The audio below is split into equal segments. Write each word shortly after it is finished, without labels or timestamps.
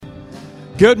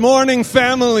Good morning,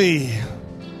 family.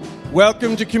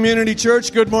 Welcome to Community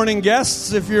Church. Good morning,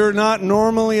 guests. If you're not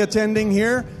normally attending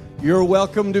here, you're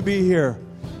welcome to be here.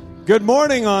 Good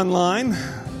morning, online.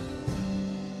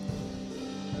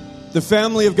 The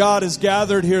family of God is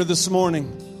gathered here this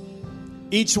morning.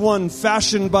 Each one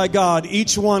fashioned by God,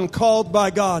 each one called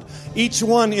by God, each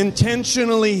one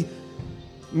intentionally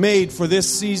made for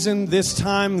this season, this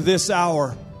time, this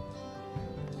hour.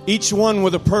 Each one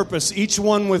with a purpose, each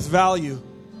one with value.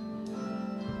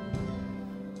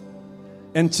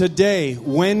 And today,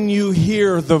 when you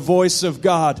hear the voice of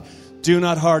God, do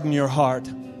not harden your heart.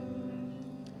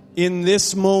 In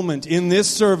this moment, in this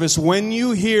service, when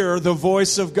you hear the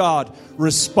voice of God,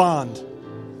 respond.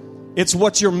 It's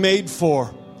what you're made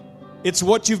for. It's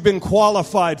what you've been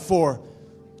qualified for.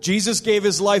 Jesus gave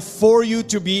His life for you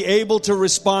to be able to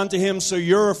respond to Him, so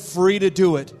you're free to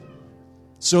do it.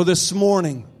 So this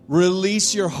morning,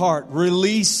 release your heart.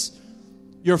 Release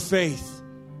your faith.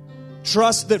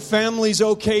 Trust that family's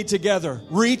okay together.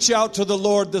 Reach out to the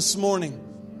Lord this morning.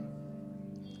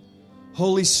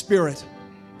 Holy Spirit,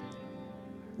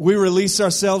 we release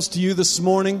ourselves to you this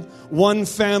morning. One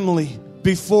family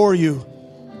before you.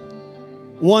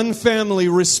 One family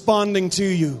responding to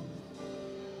you.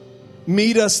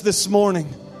 Meet us this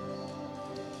morning.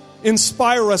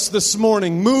 Inspire us this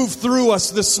morning. Move through us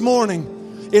this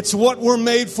morning. It's what we're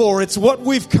made for. It's what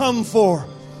we've come for.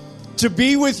 To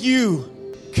be with you.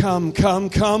 Come, come,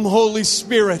 come, Holy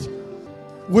Spirit.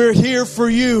 We're here for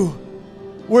you.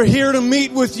 We're here to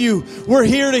meet with you. We're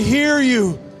here to hear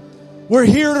you. We're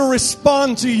here to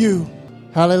respond to you.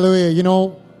 Hallelujah. You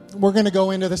know, we're going to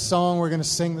go into the song. We're going to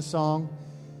sing the song.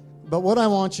 But what I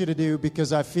want you to do,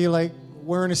 because I feel like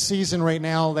we're in a season right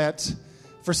now that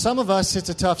for some of us, it's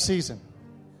a tough season.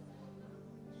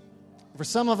 For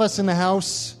some of us in the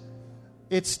house,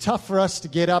 it's tough for us to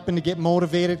get up and to get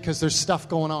motivated because there's stuff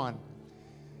going on.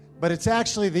 But it's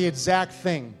actually the exact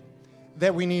thing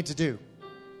that we need to do,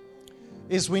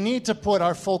 is we need to put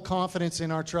our full confidence in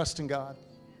our trust in God.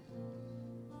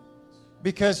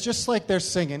 Because just like they're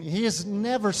singing, He is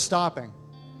never stopping.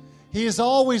 He is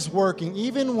always working,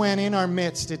 even when in our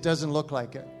midst it doesn't look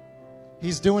like it.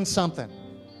 He's doing something.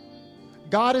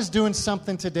 God is doing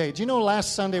something today. Do you know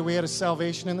last Sunday we had a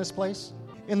salvation in this place?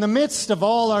 In the midst of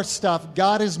all our stuff,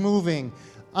 God is moving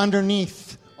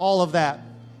underneath all of that.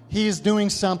 He is doing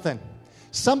something.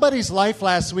 Somebody's life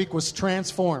last week was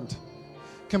transformed,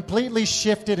 completely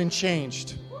shifted and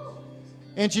changed.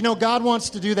 And you know, God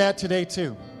wants to do that today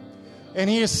too. And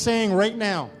He is saying right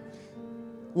now,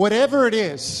 whatever it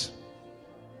is,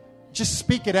 just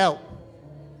speak it out.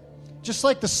 Just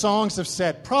like the songs have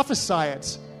said, prophesy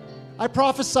it. I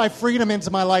prophesy freedom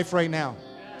into my life right now.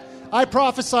 I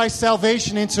prophesy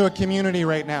salvation into a community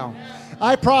right now.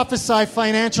 I prophesy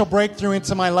financial breakthrough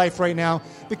into my life right now,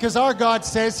 because our God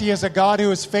says He is a God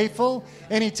who is faithful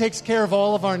and He takes care of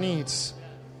all of our needs.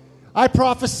 I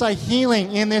prophesy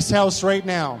healing in this house right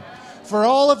now. For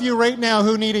all of you right now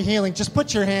who need a healing, just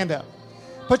put your hand up.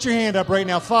 Put your hand up right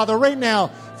now. Father, right now,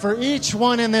 for each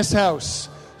one in this house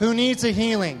who needs a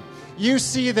healing, you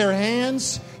see their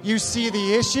hands, you see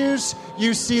the issues,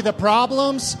 you see the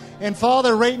problems. And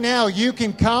Father, right now, you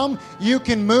can come, you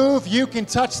can move, you can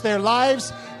touch their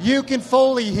lives, you can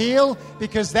fully heal,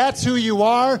 because that's who you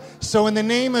are. So in the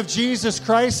name of Jesus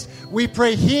Christ, we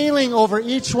pray healing over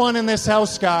each one in this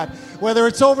house, God. Whether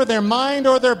it's over their mind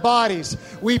or their bodies,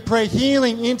 we pray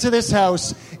healing into this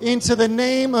house, into the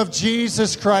name of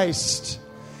Jesus Christ.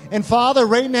 And Father,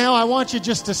 right now, I want you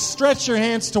just to stretch your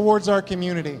hands towards our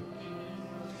community.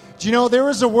 Do you know, there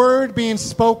is a word being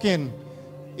spoken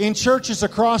in churches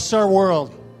across our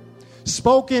world,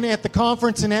 spoken at the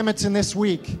conference in Edmonton this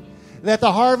week, that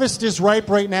the harvest is ripe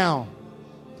right now.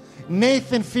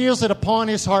 Nathan feels it upon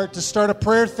his heart to start a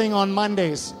prayer thing on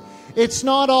Mondays. It's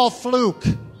not all fluke.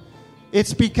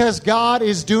 It's because God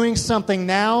is doing something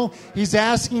now. He's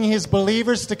asking His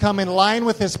believers to come in line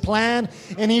with His plan.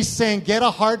 And He's saying, get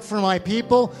a heart for my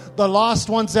people, the lost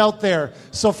ones out there.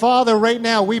 So Father, right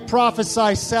now, we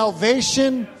prophesy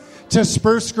salvation to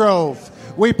Spruce Grove.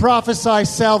 We prophesy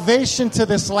salvation to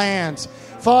this land.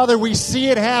 Father, we see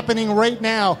it happening right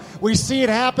now. We see it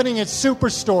happening at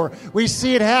Superstore. We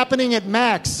see it happening at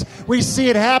Max. We see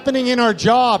it happening in our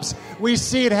jobs. We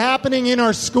see it happening in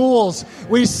our schools.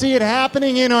 We see it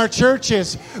happening in our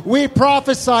churches. We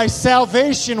prophesy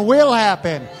salvation will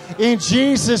happen in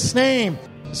Jesus' name.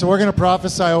 So we're going to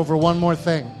prophesy over one more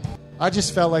thing. I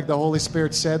just felt like the Holy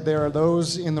Spirit said there are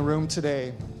those in the room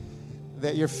today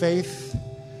that your faith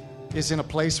is in a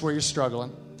place where you're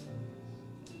struggling.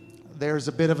 There's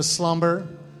a bit of a slumber,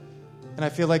 and I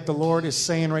feel like the Lord is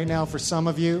saying right now for some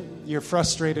of you, you're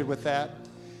frustrated with that.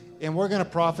 And we're going to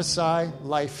prophesy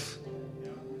life.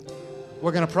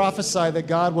 We're going to prophesy that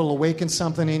God will awaken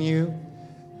something in you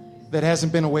that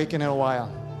hasn't been awakened in a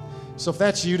while. So if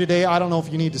that's you today, I don't know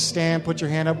if you need to stand, put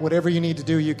your hand up, whatever you need to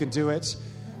do, you can do it.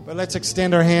 But let's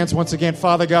extend our hands once again.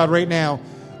 Father God, right now,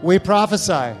 we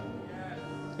prophesy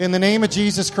in the name of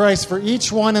Jesus Christ for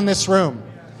each one in this room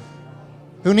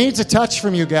who needs a touch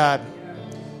from you, God,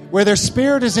 where their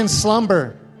spirit is in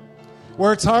slumber,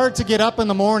 where it's hard to get up in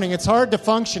the morning, it's hard to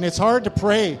function, it's hard to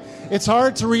pray, it's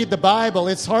hard to read the Bible,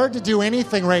 it's hard to do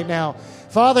anything right now.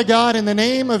 Father God, in the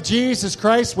name of Jesus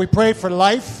Christ, we pray for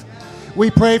life.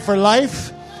 We pray for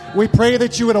life. We pray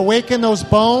that you would awaken those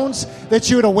bones, that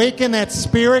you would awaken that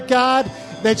spirit, God,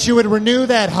 that you would renew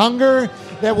that hunger,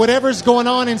 that whatever's going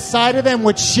on inside of them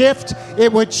would shift,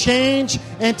 it would change.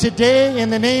 And today, in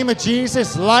the name of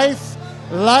Jesus, life,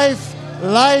 life,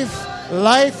 life,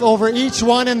 life over each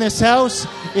one in this house.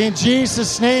 In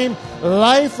Jesus' name,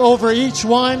 life over each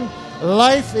one.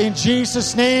 Life in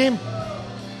Jesus' name.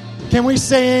 Can we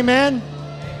say amen?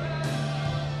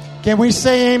 Can we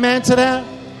say amen to that?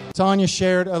 Tanya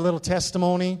shared a little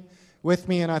testimony with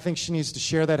me, and I think she needs to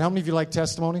share that. How many of you like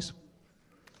testimonies?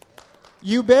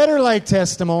 You better like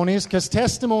testimonies, because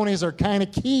testimonies are kind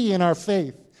of key in our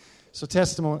faith. So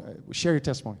share your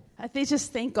testimony. I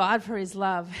just thank God for his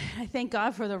love. I thank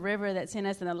God for the river that's in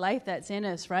us and the life that's in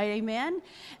us, right? Amen?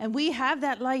 And we have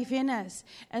that life in us.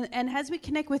 And as we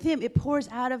connect with him, it pours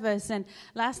out of us. And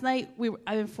last night,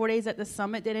 I was 4 days at the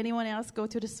summit. Did anyone else go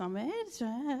to the summit?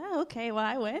 Okay, well,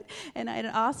 I went. And I had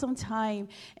an awesome time.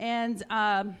 And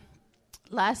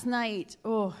last night,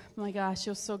 oh my gosh,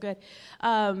 it was so good.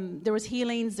 There was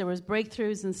healings, there was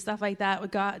breakthroughs and stuff like that. We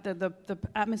got the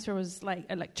atmosphere was like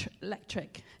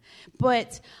electric.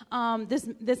 But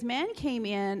this man came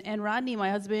in, and Rodney,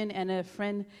 my husband, and a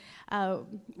friend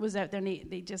was out there. And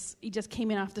he just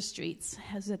came in off the streets.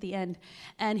 As at the end,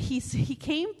 and he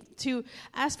came to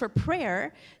ask for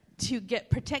prayer to get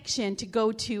protection to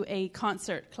go to a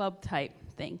concert club type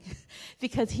thing,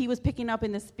 because he was picking up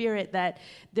in the spirit that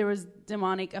there was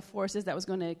demonic forces that was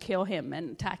going to kill him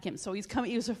and attack him. So he's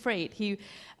coming. He was afraid. He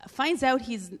finds out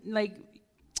he's like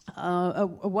a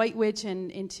white witch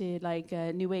and into like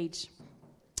New Age,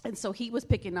 and so he was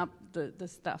picking up the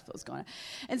stuff that was going on.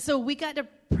 And so we got to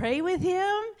pray with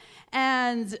him,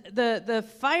 and the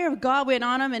fire of God went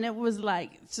on him, and it was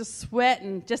like just sweat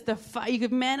and just the fire. You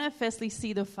could manifestly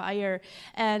see the fire,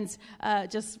 and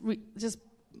just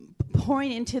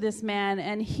pouring into this man.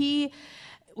 And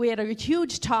we had a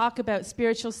huge talk about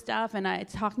spiritual stuff, and I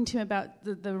talking to him about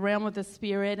the realm of the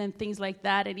spirit and things like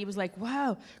that. And he was like,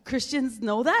 "Wow, Christians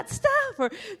know that stuff,"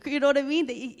 or you know what I mean?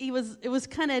 It was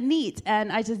kind of neat.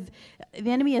 And the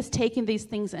enemy has taken these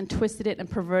things and twisted it and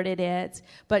perverted it.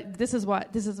 But this is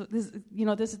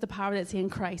the power that's in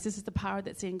Christ. This is the power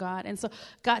that's in God. And so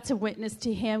got to witness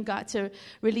to him, got to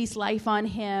release life on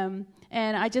him.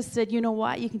 And I just said, you know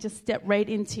what? You can just step right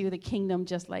into the kingdom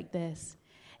just like this.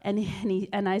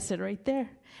 And I said, right there.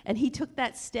 And he took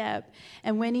that step.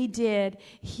 And when he did,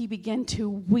 he began to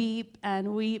weep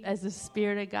and weep as the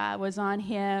Spirit of God was on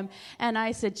him. And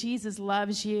I said, Jesus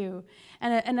loves you.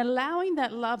 And allowing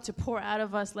that love to pour out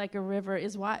of us like a river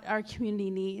is what our community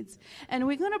needs. And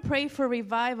we're going to pray for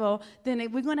revival. Then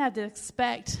we're going to have to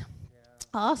expect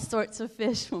all sorts of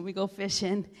fish when we go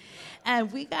fishing.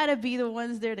 And we got to be the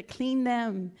ones there to clean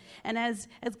them. And as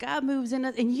God moves in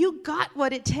us, and you got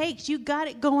what it takes. You got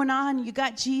it going on. You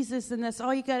got Jesus, and that's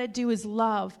all you got to do is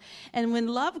love. And when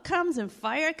love comes and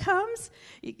fire comes,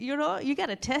 you got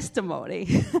a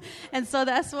testimony. And so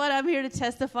that's what I'm here to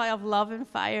testify of, love and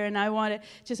fire. And I want to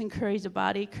just encourage the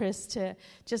body, Chris, to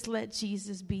just let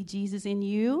Jesus be Jesus in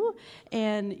you.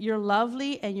 And you're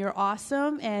lovely and you're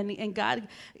awesome. And God,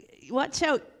 watch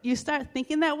out. You start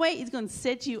thinking that way, he's going to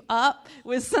set you up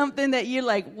with something that you're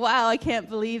like, wow, I can't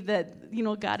believe that,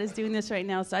 God is doing this right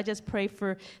now. So I just pray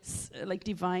for like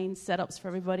divine setups for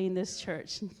everybody in this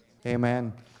church.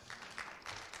 Amen.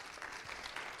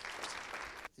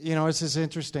 This is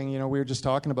interesting. We were just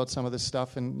talking about some of this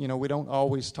stuff, and, we don't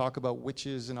always talk about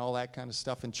witches and all that kind of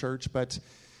stuff in church, but,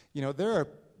 there are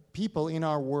people in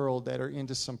our world that are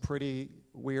into some pretty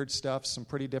weird stuff, some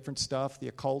pretty different stuff, the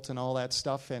occult and all that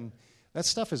stuff, and that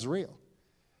stuff is real.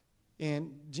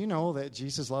 And do you know that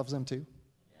Jesus loves them too?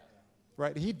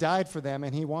 Right? He died for them,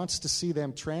 and he wants to see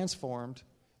them transformed,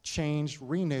 changed,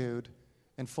 renewed,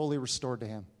 and fully restored to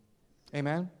him.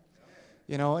 Amen?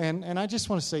 And I just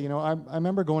want to say, I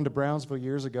remember going to Brownsville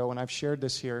years ago, and I've shared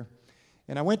this here,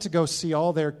 and I went to go see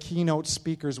all their keynote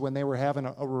speakers when they were having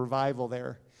a revival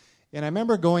there. And I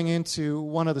remember going into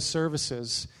one of the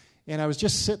services, and I was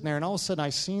just sitting there, and all of a sudden I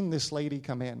seen this lady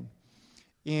come in.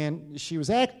 And she was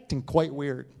acting quite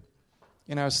weird.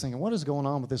 And I was thinking, what is going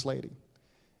on with this lady?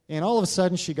 And all of a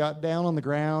sudden, she got down on the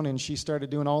ground, and she started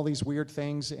doing all these weird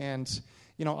things. And,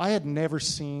 I had never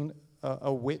seen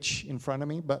a witch in front of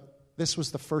me, but this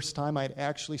was the first time I'd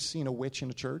actually seen a witch in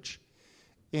a church.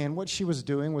 And what she was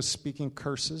doing was speaking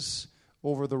curses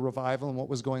over the revival and what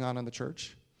was going on in the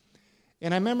church.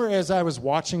 And I remember as I was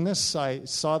watching this, I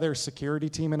saw their security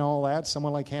team and all that,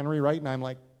 someone like Henry, right? And I'm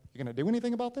like, you going to do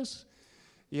anything about this?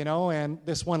 And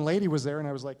this one lady was there, and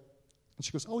I was like, and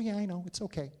she goes, oh, yeah, I know, it's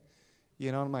okay.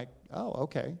 And I'm like, oh,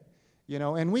 okay.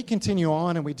 And we continue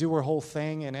on, and we do our whole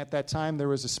thing. And at that time, there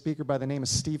was a speaker by the name of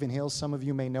Stephen Hill. Some of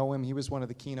you may know him. He was one of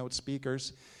the keynote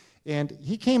speakers. And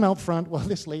he came out front while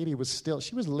this lady was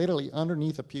she was literally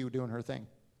underneath a pew doing her thing,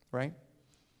 right?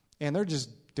 And they're just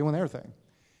doing their thing.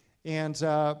 And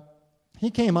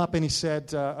he came up, and he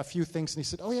said a few things. And he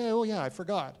said, oh, yeah, I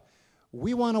forgot.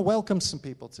 We want to welcome some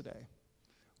people today.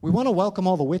 We want to welcome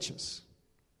all the witches.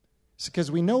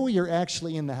 Because we know you're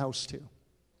actually in the house too.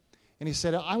 And he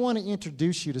said, I want to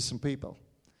introduce you to some people.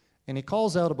 And he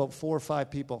calls out about 4 or 5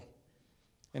 people.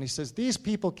 And he says, these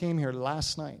people came here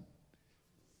last night.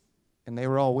 And they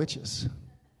were all witches.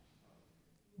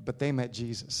 But they met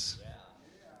Jesus.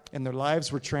 And their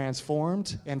lives were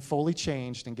transformed and fully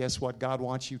changed. And guess what? God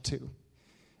wants you too.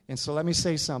 And so let me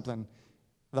say something.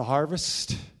 The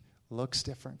harvest looks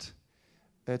different.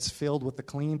 It's filled with the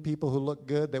clean people who look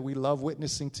good that we love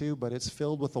witnessing to, but it's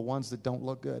filled with the ones that don't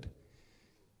look good.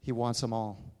 He wants them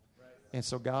all. And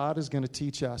so God is going to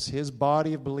teach us, his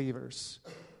body of believers,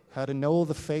 how to know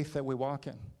the faith that we walk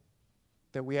in,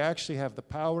 that we actually have the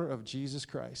power of Jesus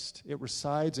Christ. It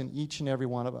resides in each and every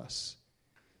one of us.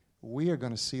 We are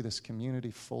going to see this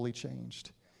community fully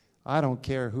changed. I don't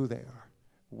care who they are.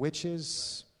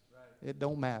 Witches, it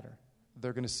don't matter.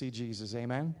 They're going to see Jesus.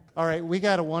 Amen? All right, we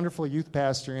got a wonderful youth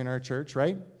pastor in our church,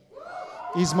 right?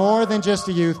 He's more than just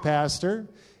a youth pastor,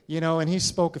 and he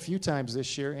spoke a few times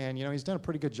this year, and, he's done a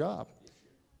pretty good job.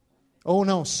 Oh,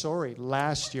 no, sorry,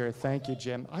 last year. Thank you,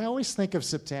 Jim. I always think of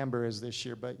September as this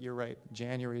year, but you're right.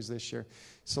 January is this year.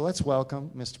 So let's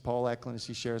welcome Mr. Paul Eklund as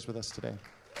he shares with us today.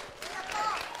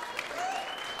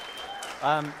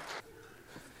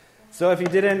 So if you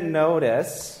didn't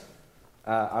notice,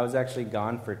 I was actually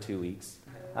gone for 2 weeks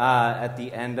at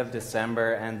the end of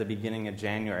December and the beginning of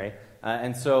January.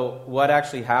 And so what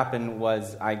actually happened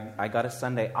was I got a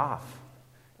Sunday off,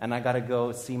 and I got to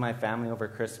go see my family over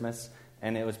Christmas,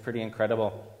 and it was pretty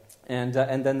incredible. And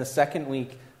then the second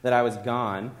week that I was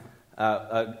gone,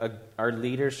 our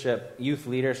youth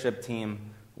leadership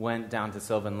team went down to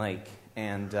Sylvan Lake,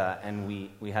 and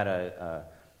we had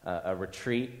a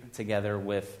retreat together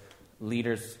with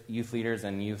youth leaders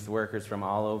and youth workers from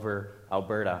all over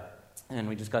Alberta. And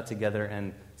we just got together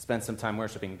and spent some time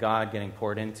worshiping God, getting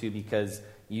poured into, because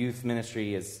youth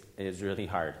ministry is really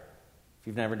hard. If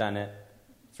you've never done it,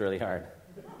 it's really hard,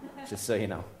 just so you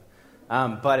know.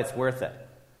 But it's worth it,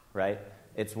 right?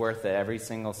 It's worth it. Every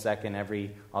single second,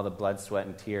 all the blood, sweat,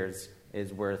 and tears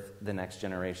is worth the next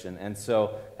generation. And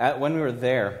so when we were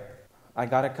there, I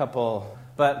got a couple...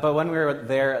 But when we were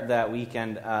there that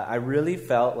weekend, I really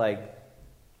felt like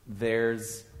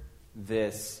there's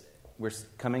this, we're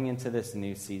coming into this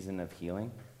new season of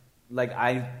healing. Like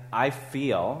I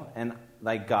feel, and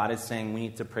like God is saying, we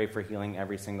need to pray for healing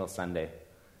every single Sunday.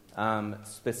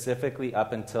 Specifically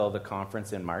up until the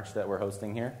conference in March that we're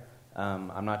hosting here.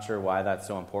 I'm not sure why that's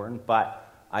so important,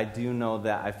 but I do know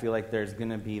that I feel like there's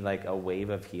going to be like a wave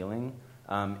of healing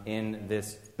in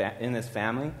this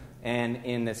family and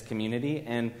in this community.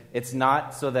 And it's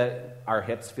not so that our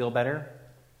hips feel better.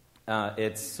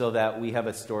 It's so that we have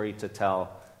a story to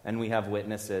tell, and we have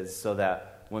witnesses, so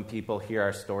that when people hear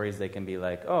our stories, they can be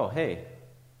like, oh, hey,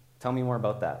 tell me more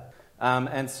about that.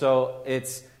 And so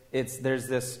there's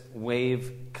this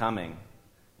wave coming.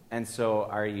 And so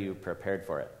are you prepared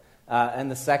for it?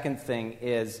 And the second thing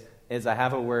is I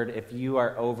have a word if you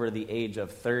are over the age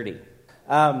of 30.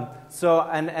 So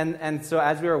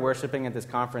as we were worshiping at this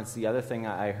conference, the other thing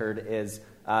I heard is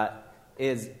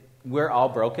we're all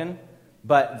broken,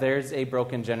 but there's a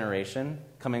broken generation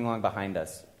coming along behind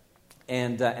us,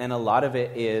 and a lot of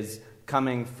it is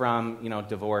coming from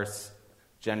divorce,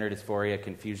 gender dysphoria,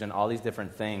 confusion. All these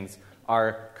different things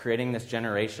are creating this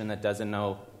generation that doesn't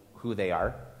know who they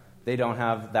are. They don't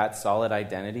have that solid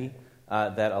identity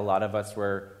that a lot of us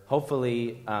were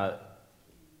hopefully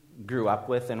grew up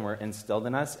with and were instilled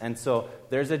in us. And so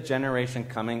there's a generation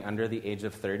coming under the age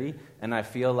of 30, and I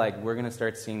feel like we're going to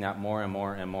start seeing that more and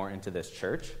more and more into this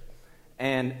church.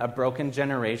 And a broken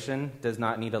generation does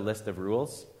not need a list of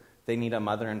rules. They need a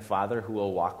mother and father who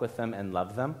will walk with them and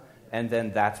love them, and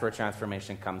then that's where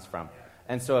transformation comes from.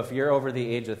 And so if you're over the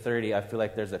age of 30, I feel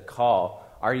like there's a call.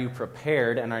 Are you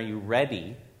prepared and are you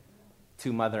ready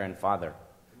to mother and father?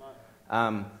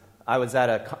 I was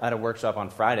at a workshop on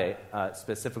Friday,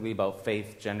 specifically about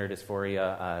faith, gender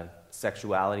dysphoria,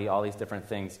 sexuality, all these different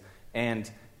things. And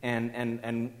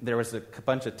there was a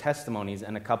bunch of testimonies,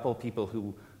 and a couple of people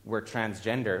who were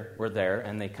transgender were there,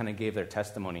 and they kind of gave their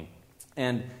testimony.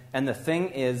 And the thing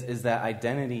is that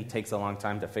identity takes a long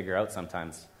time to figure out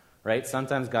sometimes, right?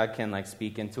 Sometimes God can like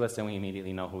speak into us, and we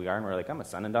immediately know who we are, and we're like, I'm a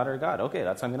son and daughter of God. Okay,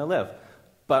 that's how I'm going to live.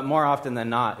 But more often than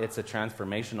not, it's a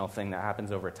transformational thing that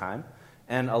happens over time.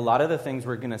 And a lot of the things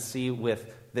we're going to see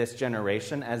with this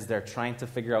generation as they're trying to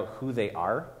figure out who they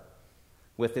are,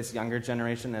 with this younger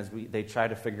generation as they try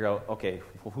to figure out, okay,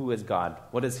 who is God?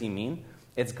 What does he mean?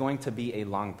 It's going to be a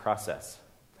long process.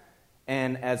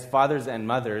 And as fathers and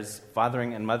mothers,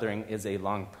 fathering and mothering is a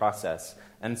long process.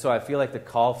 And so I feel like the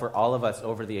call for all of us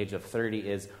over the age of 30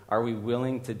 is, are we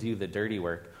willing to do the dirty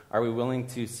work? Are we willing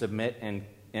to submit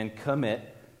and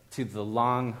commit to the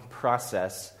long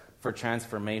process for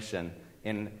transformation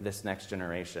in this next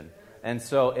generation? And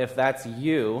so if that's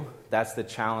you, that's the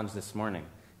challenge this morning,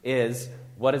 is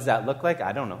what does that look like?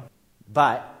 I don't know.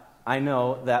 But I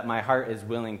know that my heart is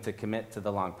willing to commit to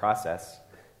the long process.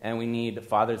 And we need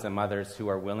fathers and mothers who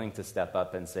are willing to step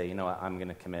up and say, you know what, I'm going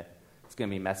to commit. It's going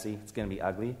to be messy, it's going to be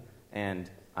ugly, and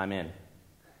I'm in.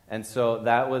 And so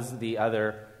that was the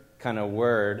other kind of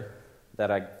word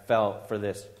that I felt for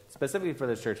this, specifically for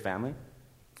this church family,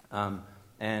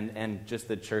 and just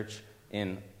the church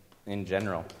in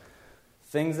general.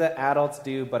 Things that adults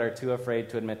do but are too afraid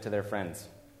to admit to their friends.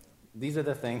 These are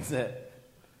the things that,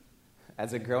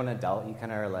 as a grown adult, you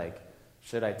kind of are like,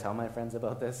 should I tell my friends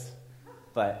about this?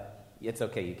 But it's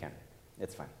okay, you can.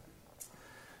 It's fine.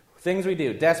 Things we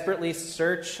do. Desperately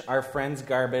search our friends'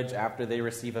 garbage after they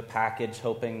receive a package,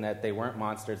 hoping that they weren't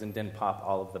monsters and didn't pop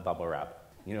all of the bubble wrap.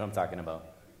 You know what I'm talking about.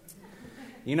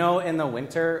 You know, in the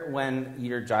winter, when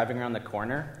you're driving around the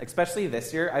corner, especially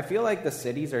this year, I feel like the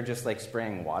cities are just like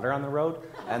spraying water on the road,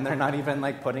 and they're not even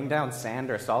like putting down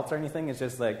sand or salt or anything. It's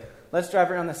just like, let's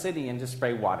drive around the city and just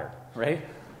spray water, right?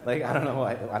 Like, I don't know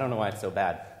why it's so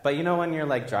bad. But you know when you're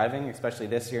like driving, especially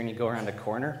this year, and you go around a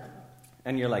corner,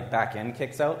 and your like back end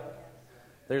kicks out?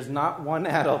 There's not one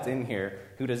adult in here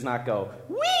who does not go,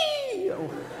 whee!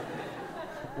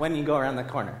 when you go around the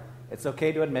corner. It's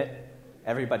okay to admit,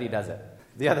 everybody does it.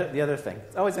 The other thing,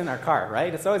 it's always in our car,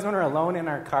 right? It's always when we're alone in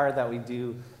our car that we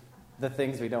do the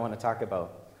things we don't want to talk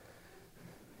about.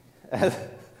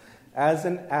 As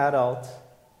an adult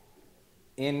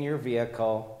in your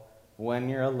vehicle, when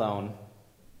you're alone,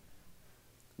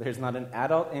 there's not an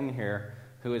adult in here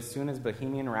who, as soon as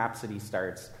Bohemian Rhapsody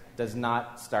starts, does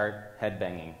not start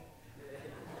headbanging.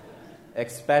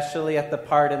 Especially at the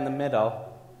part in the middle.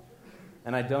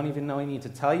 And I don't even know I need to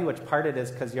tell you which part it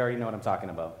is because you already know what I'm talking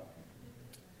about.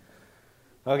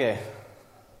 Okay,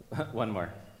 one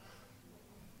more.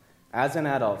 As an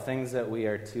adult, things that we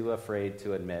are too afraid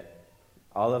to admit.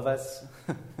 All of us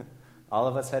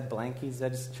had blankies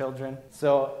as children.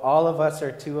 So all of us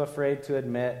are too afraid to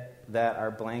admit that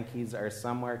our blankies are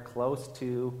somewhere close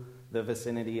to the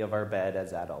vicinity of our bed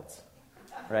as adults,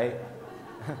 right?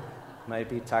 Might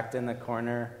be tucked in the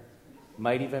corner.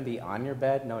 Might even be on your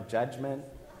bed. No judgment.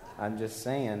 I'm just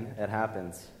saying it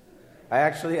happens.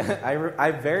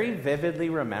 I very vividly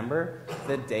remember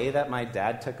the day that my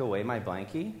dad took away my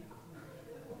blankie.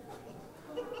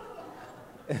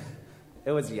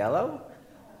 It was yellow,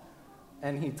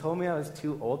 and he told me I was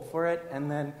too old for it,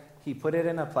 and then he put it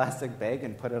in a plastic bag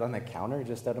and put it on the counter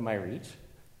just out of my reach.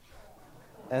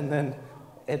 And then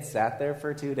it sat there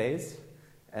for 2 days,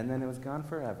 and then it was gone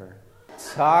forever.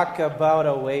 Talk about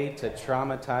a way to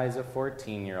traumatize a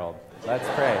 14-year-old. Let's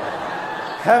pray.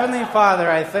 Heavenly Father,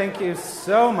 I thank you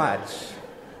so much.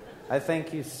 I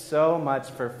thank you so much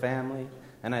for family,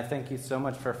 and I thank you so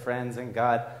much for friends. And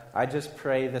God, I just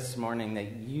pray this morning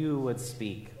that you would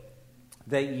speak,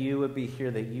 that you would be here,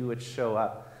 that you would show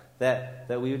up, that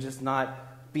we would just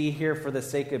not be here for the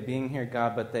sake of being here,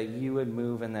 God, but that you would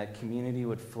move and that community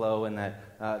would flow and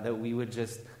that we would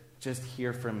just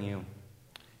hear from you.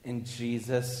 In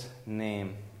Jesus'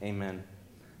 name, amen.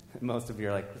 Most of you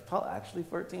are like, was Paul actually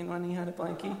 14 when he had a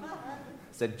blankie?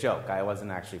 It's a joke. I wasn't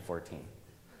actually 14.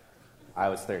 I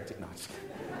was 13. No, I'm just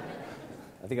kidding.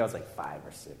 I think I was like 5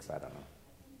 or 6. I don't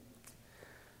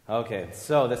know. Okay,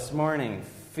 so this morning,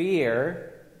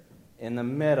 fear in the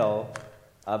middle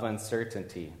of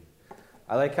uncertainty.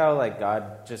 I like how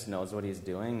God just knows what he's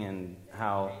doing and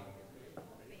how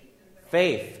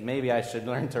faith. Maybe I should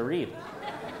learn to read.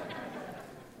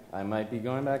 I might be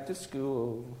going back to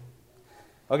school.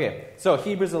 Okay, so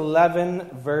Hebrews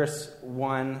 11, verse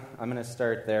 1. I'm going to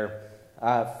start there.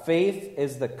 Faith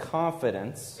is the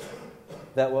confidence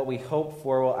that what we hope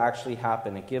for will actually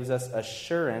happen. It gives us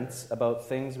assurance about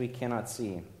things we cannot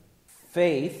see.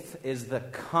 Faith is the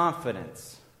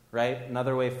confidence, right?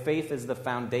 Another way, faith is the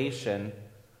foundation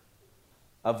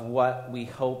of what we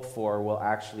hope for will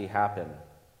actually happen.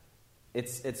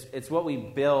 It's what we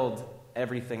build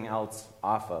everything else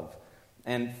off of.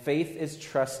 And faith is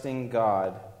trusting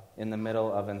God in the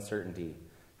middle of uncertainty.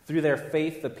 Through their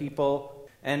faith, the people...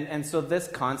 And so this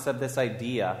concept, this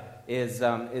idea, is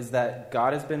that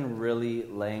God has been really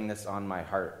laying this on my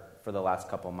heart for the last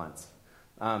couple months.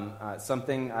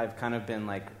 Something I've kind of been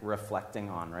like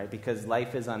reflecting on, right? Because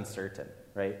life is uncertain,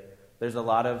 right? There's a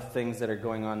lot of things that are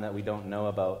going on that we don't know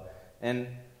about. And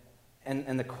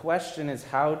the question is,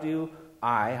 how do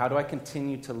I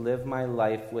continue to live my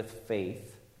life with faith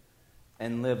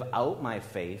and live out my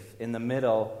faith in the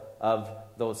middle of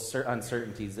those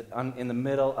uncertainties, in the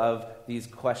middle of these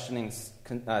questioning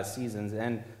seasons?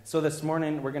 And so this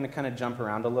morning, we're going to kind of jump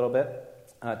around a little bit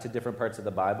to different parts of the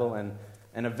Bible.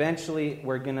 And eventually,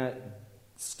 we're going to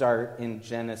start in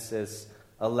Genesis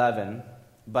 11.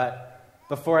 But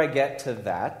before I get to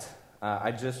that,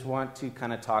 I just want to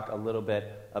kind of talk a little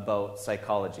bit about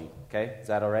psychology. Okay? Is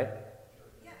that all right?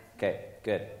 Yeah. Okay,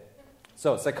 good.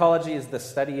 So psychology is the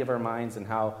study of our minds and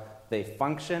how they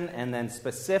function, and then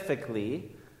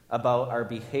specifically about our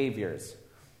behaviors.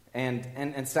 And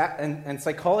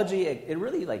psychology, it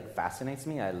really like fascinates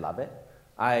me. I love it.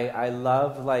 I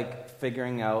love like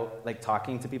figuring out, like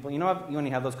talking to people. You know when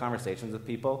you have those conversations with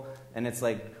people, and it's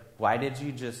like, why did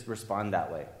you just respond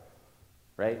that way?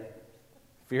 Right?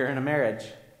 If you're in a marriage,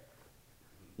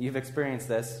 you've experienced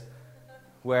this,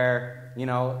 where, you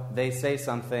know, they say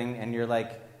something, and you're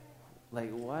like,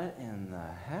 what in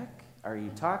the heck are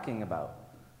you talking about?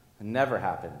 It never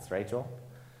happens, right, Joel?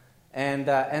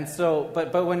 And so,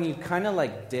 but when you kind of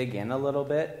like dig in a little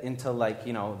bit into like,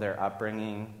 you know, their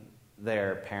upbringing,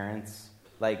 their parents,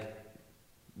 like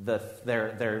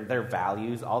their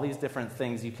values, all these different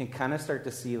things, you can kind of start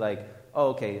to see like, oh,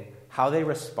 okay, how they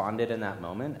responded in that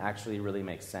moment actually really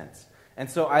makes sense. And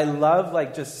so I love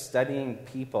like just studying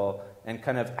people and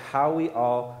kind of how we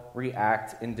all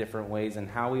react in different ways and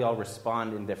how we all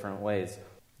respond in different ways.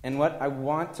 And what I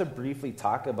want to briefly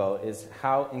talk about is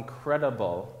how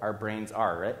incredible our brains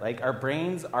are, right? Like our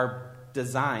brains are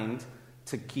designed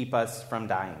to keep us from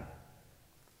dying,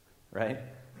 right?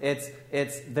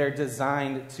 They're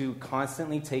designed to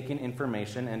constantly take in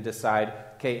information and decide,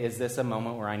 okay, is this a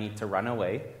moment where I need to run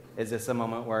away? Is this a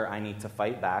moment where I need to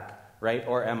fight back? Right?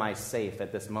 Or am I safe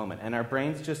at this moment? And our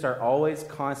brains just are always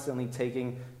constantly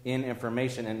taking in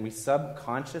information, and we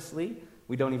subconsciously,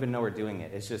 we don't even know we're doing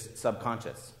it. It's just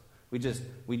subconscious.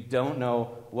 We don't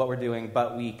know what we're doing,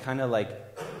 but we kind of like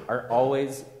are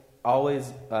always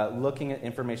looking at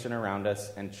information around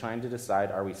us and trying to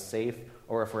decide, are we safe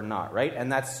or if we're not, right?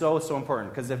 And that's so important,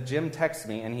 because if Jim texts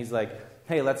me and he's like,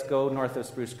 hey, let's go north of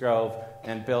Spruce Grove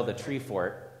and build a tree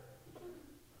fort,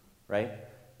 right?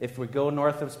 If we go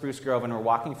north of Spruce Grove and we're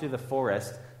walking through the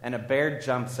forest and a bear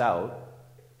jumps out,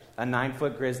 a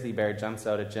 9-foot grizzly bear jumps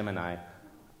out at Jim and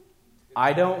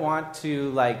I don't want to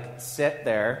like sit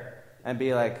there and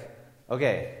be like,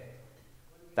 okay,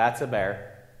 that's a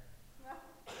bear.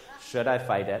 Should I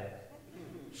fight it?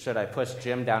 Should I push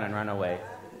Jim down and run away?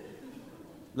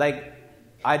 Like,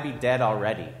 I'd be dead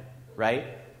already,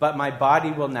 right? But my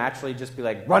body will naturally just be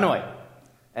like, run away.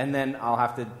 And then I'll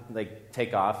have to like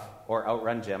take off or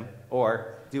outrun Jim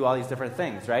or do all these different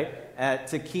things, right?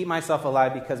 To keep myself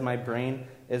alive, because my brain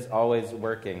is always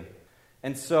working.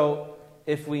 And so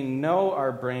if we know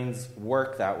our brains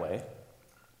work that way,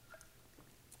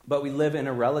 but we live in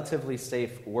a relatively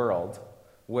safe world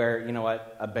where, you know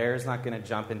what, a bear's not going to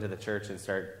jump into the church and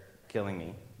start killing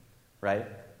me, right?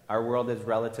 Our world is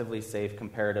relatively safe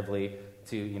comparatively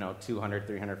to, you know, 200,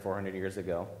 300, 400 years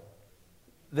ago.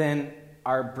 Then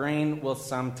our brain will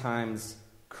sometimes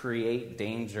create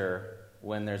danger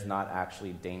when there's not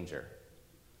actually danger.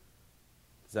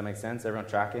 Does that make sense? Everyone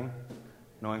tracking?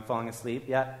 No one falling asleep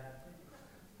yet?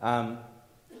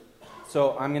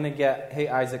 So I'm going to get... Hey,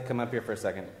 Isaac, come up here for a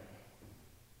second.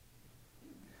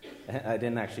 I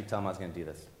didn't actually tell him I was going to do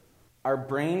this. Our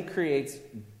brain creates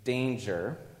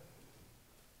danger,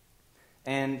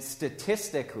 and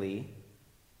statistically,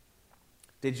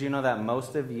 did you know that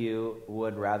most of you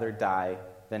would rather die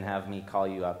than have me call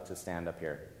you up to stand up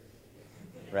here?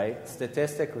 Right?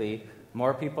 Statistically,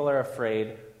 more people are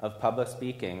afraid of public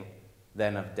speaking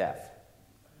than of death.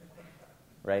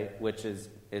 Right? Which is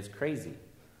crazy.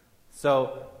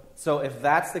 So if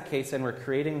that's the case and we're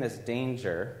creating this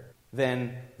danger,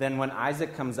 then when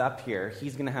Isaac comes up here,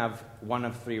 he's going to have one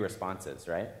of three responses,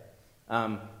 right?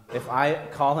 If I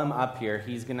call him up here,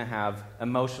 he's going to have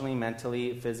emotionally,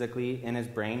 mentally, physically, in his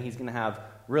brain, he's going to have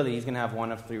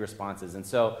one of three responses. And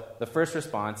so the first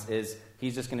response is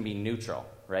he's just going to be neutral,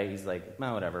 right? He's like,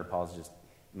 well, whatever, Paul's just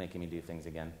making me do things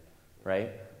again,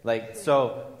 right? Like,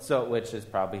 so which is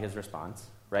probably his response,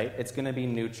 right? It's going to be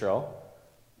neutral.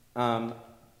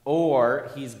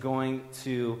 Or he's going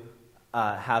to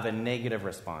have a negative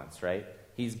response, right?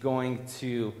 He's going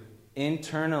to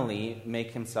internally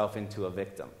make himself into a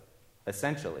victim,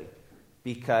 essentially.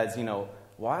 Because,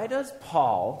 why does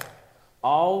Paul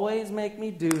always make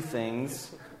me do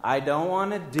things I don't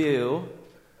want to do?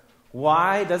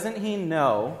 Why doesn't he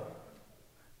know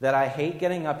that I hate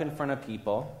getting up in front of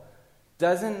people?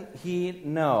 Doesn't he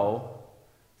know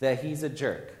that he's a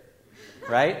jerk?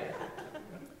 Right?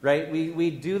 Right? We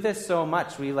do this so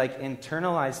much. We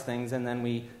internalize things and then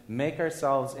we make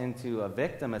ourselves into a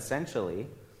victim, essentially.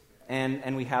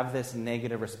 And we have this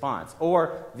negative response.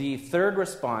 Or the third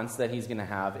response that he's going to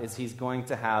have is he's going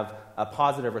to have a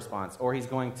positive response. Or he's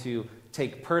going to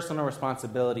take personal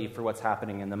responsibility for what's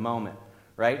happening in the moment.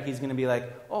 Right? He's going to be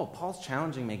like, oh, Paul's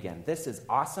challenging me again. This is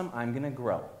awesome. I'm going to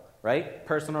grow. Right?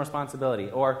 Personal responsibility.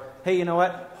 Or, hey, you know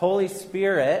what? Holy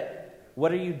Spirit,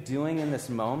 what are you doing in this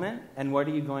moment? And what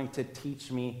are you going to teach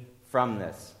me from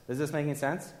this? Is this making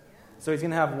sense? So he's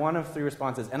going to have one of three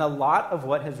responses. And a lot of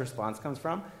what his response comes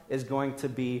from is going to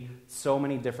be so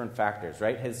many different factors,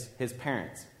 right? His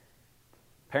parents.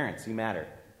 Parents, you matter.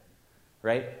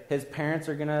 Right? His parents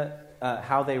are going to,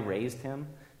 how they raised him,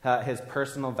 his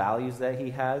personal values that he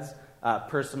has,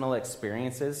 personal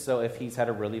experiences. So if he's had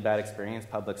a really bad experience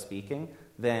public speaking,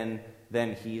 then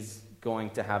he's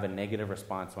going to have a negative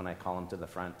response when I call him to the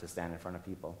front to stand in front of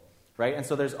people. Right? And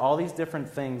so there's all these different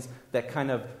things that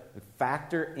kind of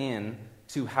factor in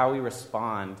to how we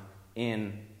respond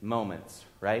in moments,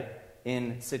 right?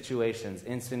 In situations,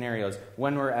 in scenarios,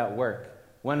 when we're at work,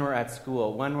 when we're at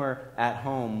school, when we're at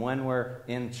home, when we're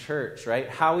in church, right?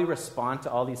 How we respond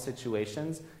to all these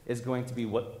situations is going to be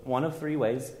one of three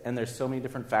ways, and there's so many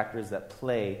different factors that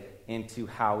play into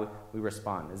how we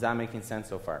respond. Is that making sense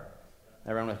so far?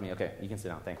 Everyone with me? Okay, you can sit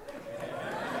down. Thanks.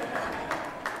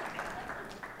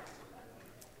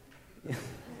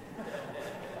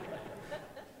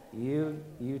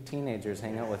 You teenagers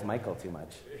hang out with Michael too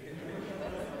much.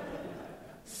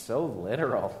 So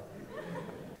literal.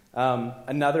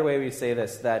 Another way we say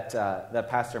this that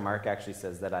Pastor Mark actually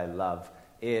says that I love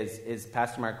is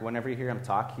Pastor Mark, whenever you hear him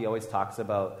talk, he always talks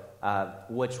about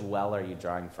which well are you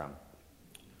drawing from?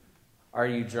 Are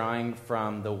you drawing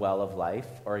from the well of life,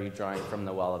 or are you drawing from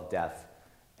the well of death?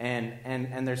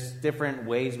 And there's different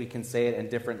ways we can say it in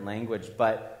different language,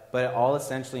 but it all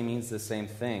essentially means the same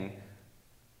thing.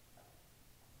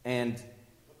 And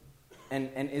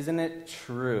isn't it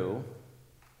true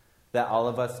that all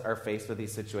of us are faced with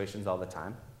these situations all the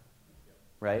time?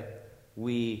 Right?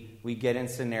 We get in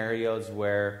scenarios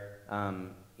where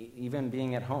even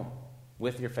being at home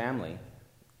with your family,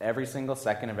 every single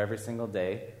second of every single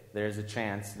day, there's a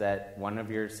chance that one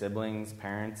of your siblings,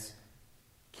 parents,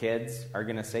 kids are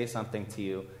going to say something to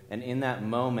you, and in that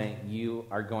moment, you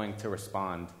are going to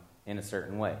respond in a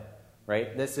certain way.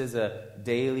 Right? This is a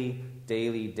daily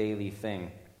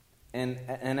thing. And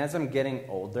as I'm getting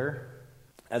older,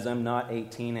 as I'm not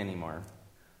 18 anymore,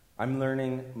 I'm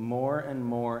learning more and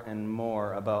more and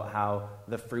more about how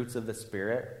the fruits of the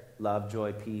Spirit, love,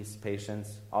 joy, peace,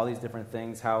 patience, all these different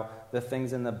things, how the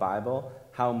things in the Bible,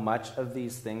 how much of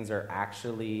these things are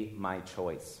actually my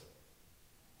choice.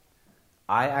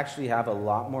 I actually have a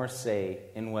lot more say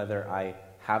in whether I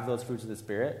have those fruits of the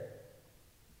Spirit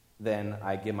than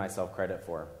I give myself credit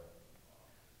for.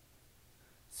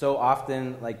 So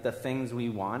often, the things we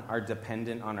want are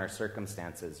dependent on our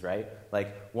circumstances, right?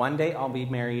 One day I'll be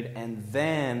married and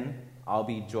then I'll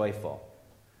be joyful.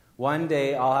 One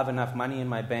day I'll have enough money in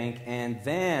my bank and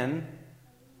then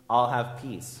I'll have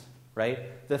peace,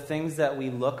 right? The things that we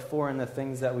look for and the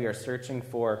things that we are searching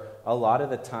for a lot of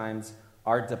the times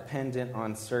are dependent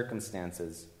on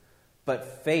circumstances.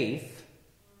 But faith,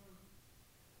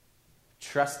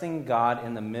 trusting God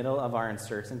in the middle of our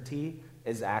uncertainty,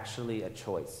 is actually a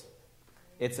choice.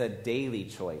 It's a daily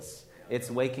choice. It's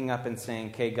waking up and saying,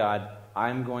 okay, God,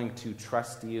 I'm going to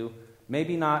trust you.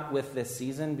 Maybe not with this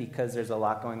season because there's a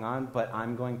lot going on, but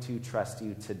I'm going to trust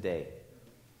you today.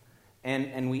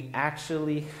 And we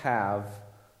actually have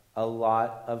a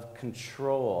lot of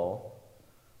control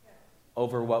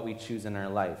over what we choose in our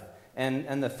life.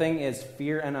 And the thing is,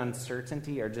 fear and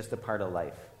uncertainty are just a part of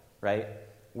life, right?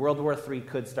 World War III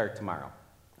could start tomorrow.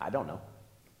 I don't know,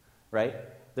 right?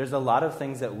 there's a lot of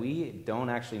things that we don't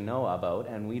actually know about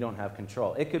and we don't have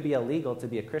control. It could be illegal to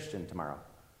be a Christian tomorrow.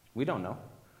 We don't know,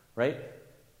 right?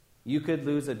 You could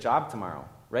lose a job tomorrow,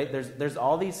 right? There's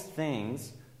all these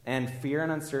things, and fear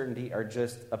and uncertainty are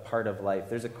just a part of life.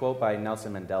 There's a quote by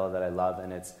Nelson Mandela that I love,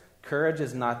 and it's, "Courage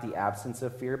is not the absence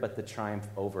of fear, but the triumph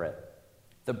over it.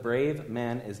 The brave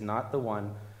man is not the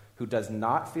one who does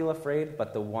not feel afraid,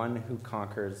 but the one who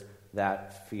conquers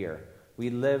that fear." We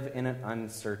live in an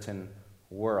uncertain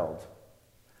world.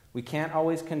 We can't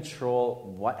always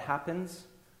control what happens,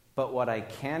 but what I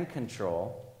can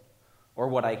control, or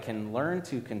what I can learn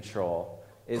to control,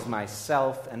 is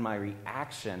myself and my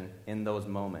reaction in those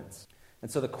moments. And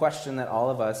so the question that all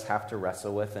of us have to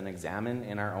wrestle with and examine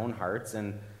in our own hearts,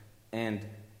 and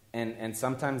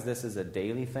sometimes this is a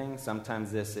daily thing,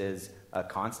 sometimes this is a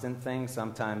constant thing,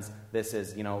 sometimes this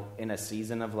is, in a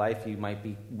season of life you might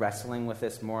be wrestling with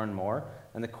this more and more.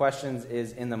 And the question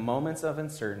is, in the moments of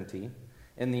uncertainty,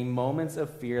 in the moments of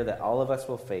fear that all of us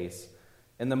will face,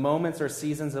 in the moments or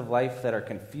seasons of life that are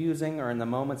confusing, or in the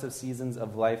moments of seasons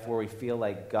of life where we feel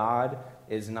like God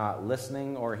is not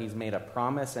listening, or he's made a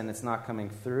promise and it's not coming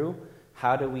through,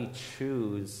 how do we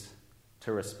choose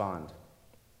to respond?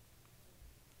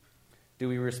 Do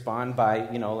we respond by,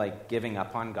 giving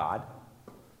up on God?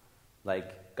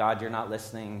 Like, God, you're not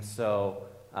listening, so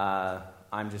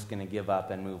I'm just going to give up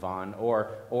and move on.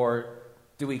 Or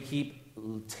do we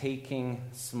keep taking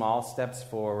small steps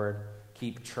forward,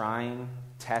 keep trying,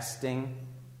 testing,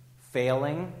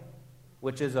 failing,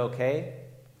 which is okay,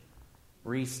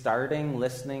 restarting,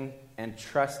 listening, and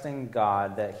trusting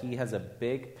God that he has a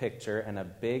big picture and a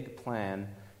big plan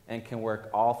and can work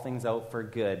all things out for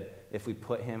good if we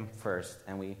put him first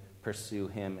and we pursue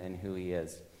him and who he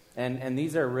is. And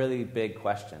these are really big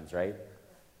questions, right?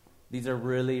 These are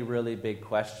really, really big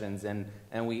questions, and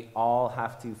we all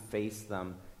have to face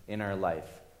them in our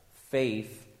life.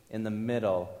 Faith in the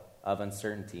middle of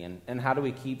uncertainty. And how do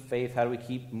we keep faith? How do we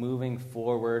keep moving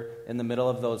forward in the middle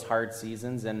of those hard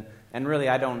seasons? And really,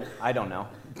 I don't know.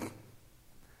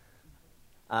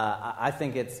 I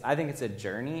think it's a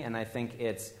journey, and I think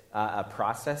it's a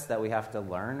process that we have to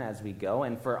learn as we go.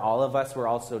 And for all of us, we're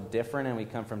also different, and we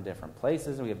come from different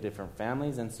places, and we have different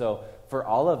families. And so for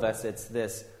all of us, it's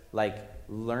this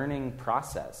learning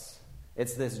process.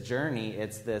 It's this journey.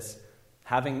 It's this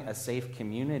having a safe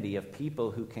community of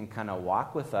people who can kind of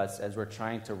walk with us as we're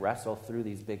trying to wrestle through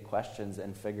these big questions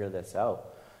and figure this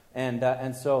out.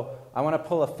 And so I want to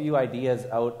pull a few ideas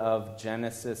out of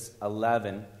Genesis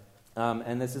 11.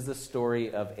 And this is the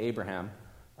story of Abraham.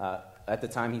 At the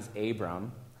time, he's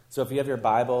Abram. So if you have your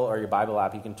Bible or your Bible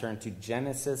app, you can turn to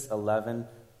Genesis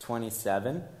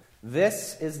 11:27.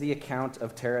 This is the account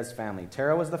of Terah's family.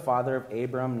 Terah was the father of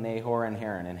Abram, Nahor, and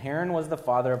Haran. And Haran was the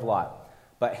father of Lot.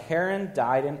 But Haran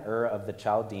died in Ur of the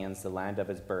Chaldeans, the land of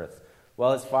his birth,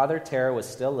 while his father Terah was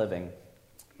still living.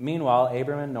 Meanwhile,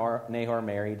 Abram and Nahor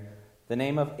married. The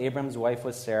name of Abram's wife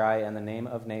was Sarai, and the name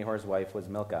of Nahor's wife was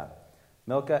Milcah.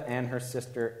 Milcah and her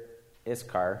sister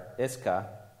Iscah.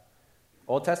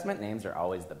 Old Testament names are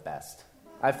always the best.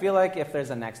 I feel like if there's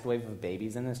a next wave of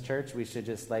babies in this church, we should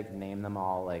just name them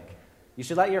all. You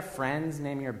should let your friends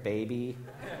name your baby,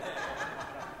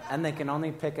 and they can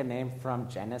only pick a name from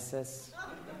Genesis.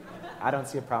 I don't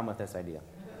see a problem with this idea.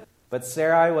 But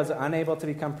Sarai was unable to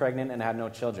become pregnant and had no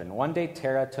children. One day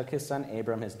Terah took his son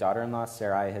Abram, his daughter-in-law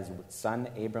Sarai, his son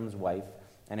Abram's wife,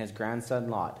 and his grandson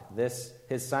Lot,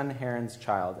 his son Haran's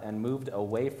child, and moved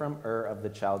away from Ur of the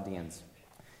Chaldeans.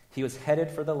 He was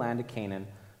headed for the land of Canaan,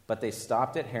 but they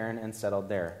stopped at Haran and settled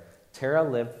there. Terah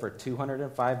lived for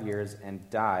 205 years and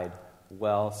died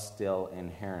while still in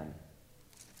Haran.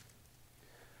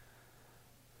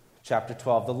 Chapter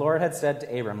 12. The Lord had said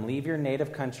to Abram, "Leave your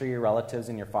native country, your relatives,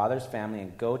 and your father's family,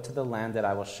 and go to the land that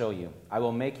I will show you. I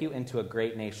will make you into a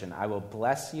great nation. I will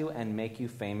bless you and make you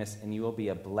famous, and you will be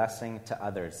a blessing to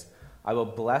others. I will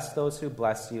bless those who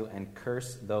bless you and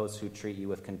curse those who treat you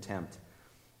with contempt.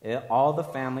 All the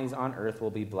families on earth will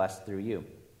be blessed through you."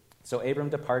 So Abram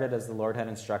departed as the Lord had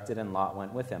instructed, and Lot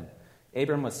went with him.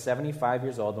 Abram was 75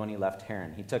 years old when he left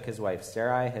Haran. He took his wife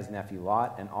Sarai, his nephew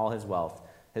Lot, and all his wealth,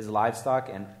 his livestock,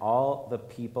 and all the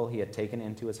people he had taken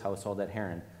into his household at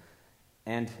Haran,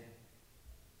 and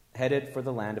headed for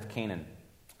the land of Canaan.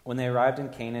 When they arrived in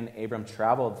Canaan, Abram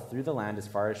traveled through the land as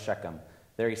far as Shechem.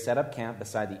 There he set up camp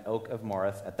beside the oak of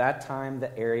Moreh. At that time,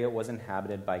 the area was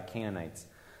inhabited by Canaanites.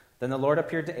 Then the Lord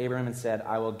appeared to Abram and said,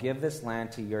 "I will give this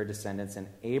land to your descendants." And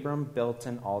Abram built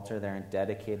an altar there and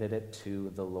dedicated it to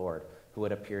the Lord, who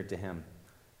had appeared to him.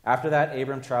 After that,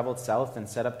 Abram traveled south and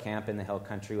set up camp in the hill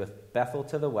country, with Bethel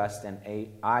to the west and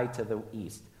Ai to the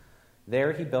east.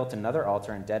 There he built another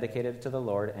altar and dedicated it to the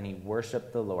Lord, and he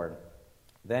worshipped the Lord.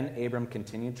 Then Abram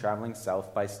continued traveling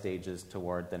south by stages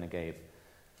toward the Negev.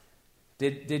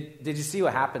 Did you see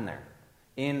what happened there?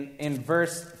 In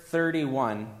verse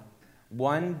 31,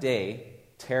 one day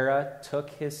Terah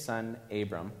took his son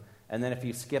Abram, and then if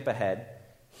you skip ahead,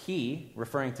 he,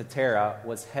 referring to Terah,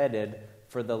 was headed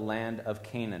for the land of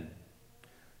Canaan.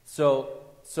 So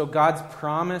God's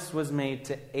promise was made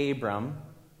to Abram,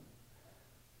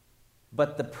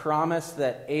 but the promise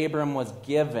that Abram was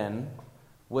given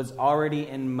was already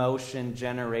in motion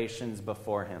generations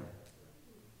before him.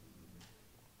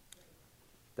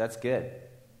 That's good.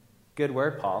 Good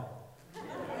word, Paul.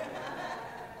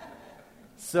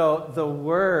 So the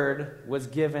word was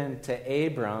given to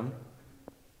Abram,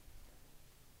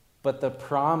 but the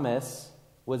promise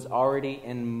was already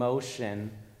in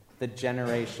motion the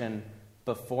generation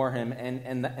before him.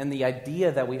 And the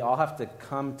idea that we all have to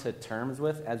come to terms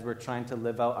with as we're trying to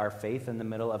live out our faith in the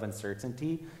middle of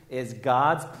uncertainty is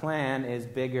God's plan is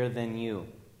bigger than you.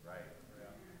 Right.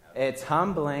 Yeah. It's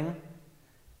humbling,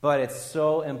 but it's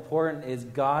so important. Is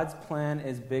God's plan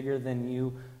is bigger than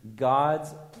you.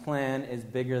 God's plan is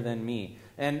bigger than me.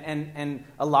 And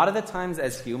a lot of the times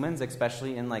as humans,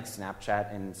 especially in like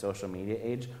Snapchat and social media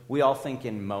age, we all think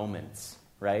in moments,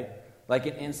 right? Like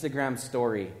an Instagram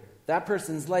story. That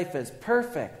person's life is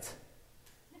perfect.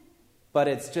 But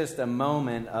it's just a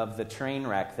moment of the train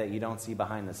wreck that you don't see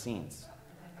behind the scenes.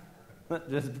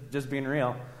 just being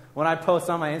real. When I post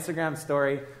on my Instagram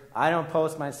story, I don't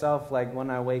post myself like when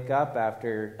I wake up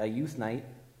after a youth night,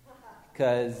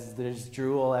 because there's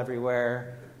drool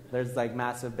everywhere. There's like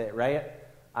massive bit, right?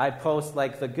 I post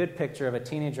like the good picture of a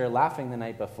teenager laughing the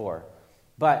night before.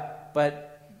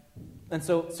 And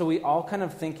so we all kind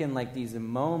of think in like these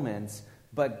moments,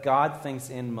 but God thinks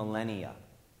in millennia.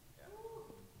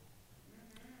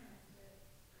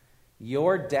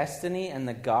 Your destiny and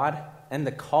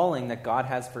the calling that God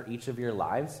has for each of your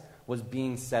lives was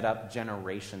being set up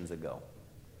generations ago.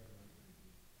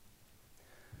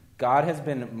 God has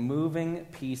been moving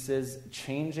pieces,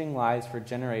 changing lives for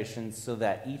generations so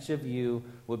that each of you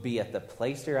would be at the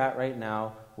place you're at right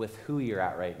now with who you're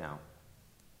at right now.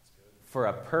 For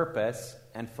a purpose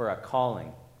and for a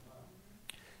calling.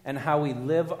 And how we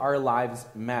live our lives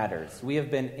matters. We have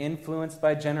been influenced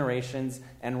by generations,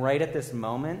 and right at this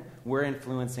moment, we're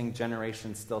influencing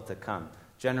generations still to come.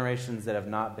 Generations that have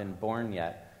not been born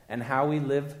yet. And how we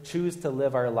choose to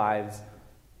live our lives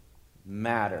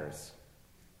matters.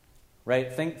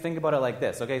 Right? Think about it like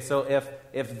this. Okay, so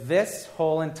if this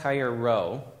whole entire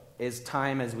row is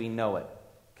time as we know it,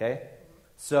 okay?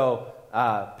 So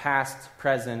past,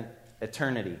 present,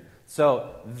 eternity.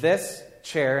 So this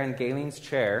chair and Galen's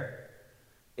chair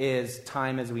is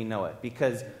time as we know it,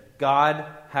 because God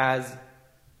has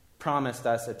promised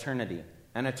us eternity.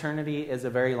 And eternity is a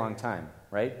very long time,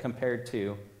 right? Compared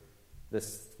to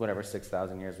this,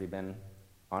 6,000 years we've been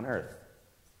on earth.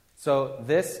 So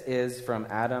this is from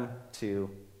Adam to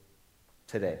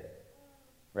today,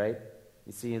 right?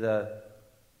 You see, the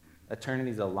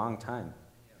eternity is a long time,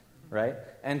 right?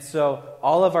 And so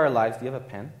all of our lives, do you have a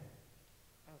pen?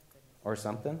 Or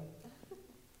something?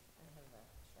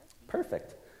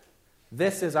 Perfect.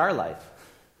 This is our life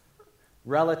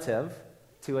relative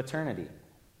to eternity,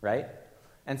 right?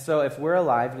 And so if we're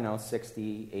alive,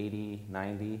 60, 80,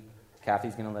 90,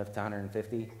 Kathy's going to live to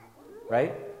 150,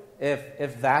 right?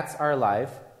 If that's our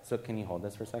life, so can you hold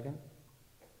this for a second?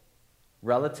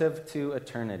 Relative to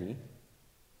eternity,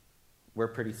 we're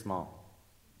pretty small.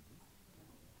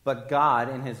 But God,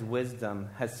 in his wisdom,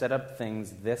 has set up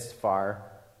things this far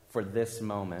for this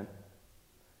moment.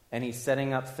 And he's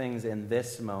setting up things in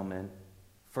this moment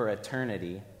for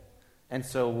eternity. And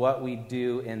so what we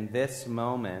do in this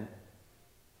moment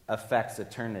affects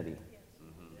eternity.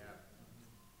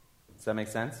 Does that make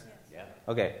sense? Yeah.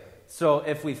 Okay. So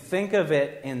if we think of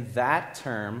it in that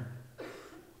term,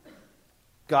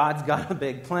 God's got a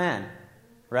big plan,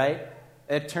 right?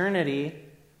 Eternity,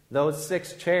 those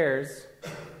 6 chairs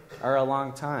are a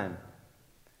long time.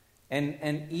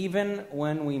 And even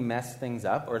when we mess things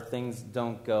up or things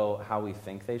don't go how we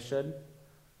think they should,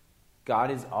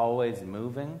 God is always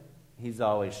moving. He's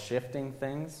always shifting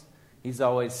things. He's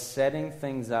always setting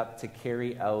things up to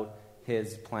carry out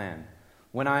his plan.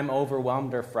 When I'm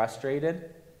overwhelmed or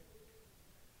frustrated,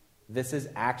 this is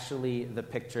actually the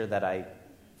picture that I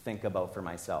think about for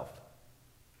myself,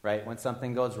 right? When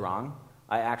something goes wrong,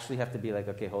 I actually have to be like,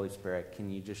 okay, Holy Spirit,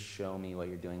 can you just show me what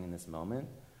you're doing in this moment?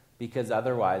 Because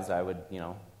otherwise I would,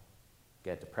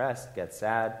 get depressed, get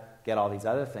sad, get all these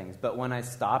other things. But when I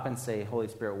stop and say, Holy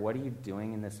Spirit, what are you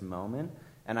doing in this moment?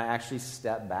 And I actually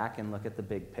step back and look at the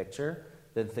big picture,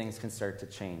 then things can start to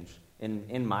change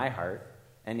in my heart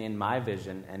and in my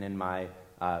vision and in my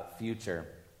future.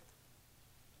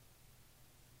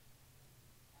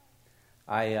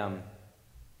 I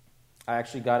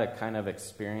actually got to kind of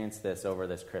experience this over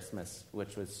this Christmas,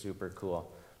 which was super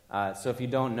cool. So if you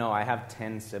don't know, I have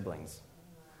 10 siblings.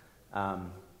 My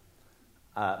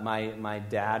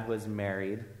dad was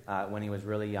married when he was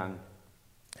really young,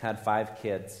 had 5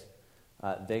 kids.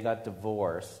 They got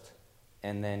divorced,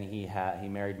 and then he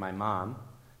married my mom,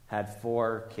 had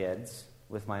 4 kids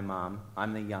with my mom.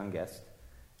 I'm the youngest.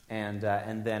 And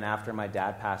then after my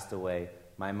dad passed away,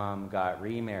 my mom got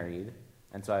remarried,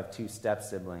 and so I have 2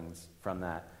 step-siblings from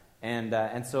that.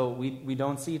 And so we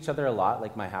don't see each other a lot,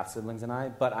 like my half-siblings and I,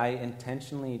 but I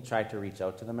intentionally try to reach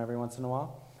out to them every once in a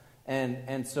while.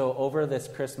 And so over this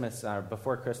Christmas,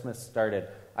 before Christmas started,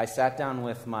 I sat down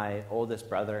with my oldest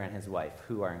brother and his wife,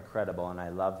 who are incredible, and I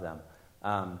love them.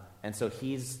 And so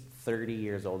he's 30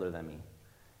 years older than me.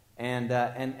 And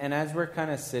as we're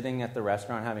kind of sitting at the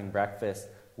restaurant having breakfast,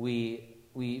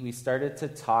 we started to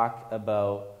talk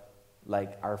about,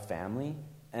 like, our family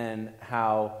and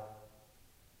how,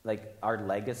 like, our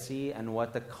legacy and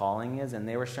what the calling is. And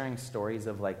they were sharing stories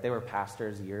of, like, they were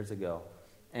pastors years ago.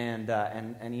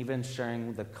 And even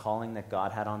sharing the calling that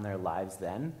God had on their lives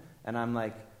then. And I'm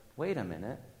like, wait a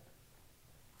minute.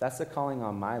 That's the calling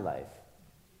on my life.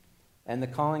 And the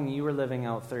calling you were living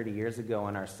out 30 years ago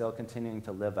and are still continuing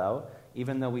to live out,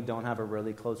 even though we don't have a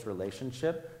really close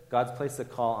relationship, God's placed a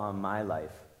call on my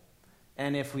life.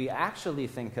 And if we actually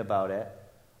think about it,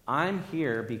 I'm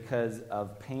here because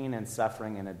of pain and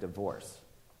suffering and a divorce.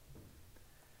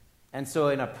 And so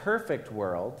in a perfect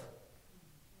world,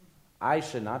 I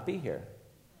should not be here.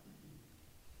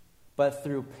 But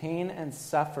through pain and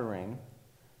suffering,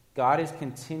 God is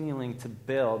continuing to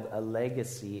build a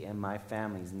legacy in my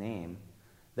family's name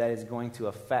that is going to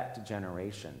affect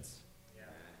generations. Yeah.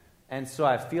 And so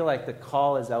I feel like the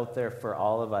call is out there for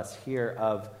all of us here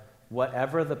of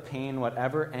whatever the pain,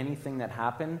 whatever anything that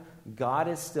happened, God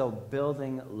is still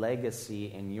building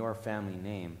legacy in your family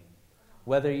name.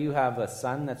 Whether you have a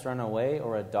son that's run away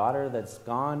or a daughter that's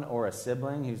gone or a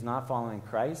sibling who's not following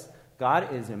Christ,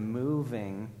 God is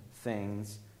moving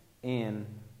things in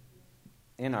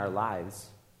our lives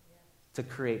to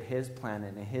create His plan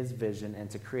and His vision and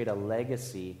to create a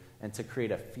legacy and to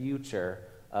create a future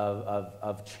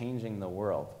of changing the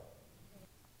world.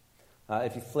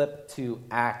 If you flip to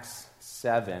Acts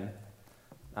 7,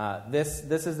 this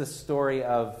is the story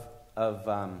of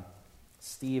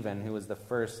Stephen, who was the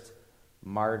first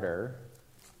martyr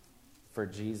for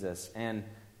Jesus. And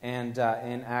in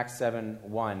Acts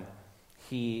 7:1,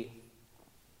 he's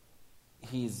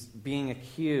being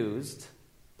accused,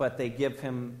 but they give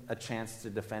him a chance to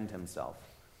defend himself.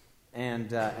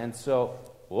 And so,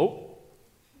 whoa,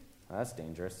 that's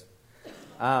dangerous.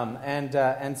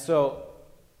 And so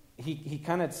he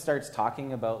kind of starts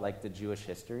talking about, like, the Jewish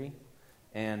history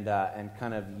and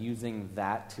kind of using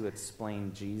that to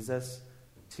explain Jesus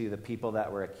to the people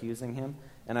that were accusing him.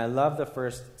 And I love the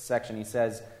first section. He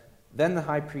says, "Then the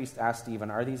high priest asked Stephen,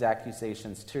 'Are these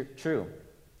accusations true?'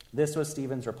 This was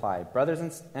Stephen's reply,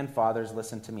 'Brothers and fathers,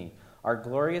 listen to me. Our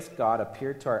glorious God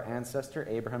appeared to our ancestor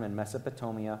Abraham in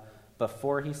Mesopotamia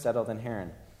before he settled in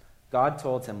Haran. God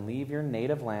told him, leave your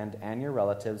native land and your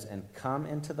relatives and come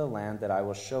into the land that I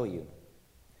will show you.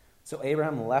 So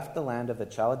Abraham left the land of the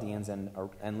Chaldeans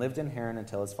and lived in Haran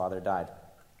until his father died.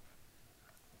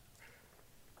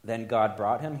 Then God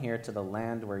brought him here to the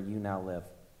land where you now live.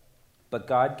 But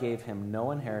God gave him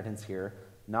no inheritance here,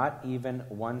 not even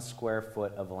 1 square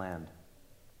foot of land.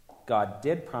 God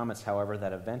did promise, however,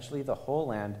 that eventually the whole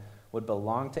land would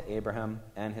belong to Abraham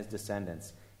and his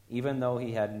descendants, even though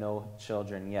he had no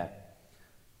children yet.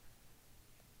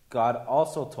 God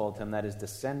also told him that his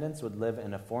descendants would live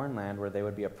in a foreign land where they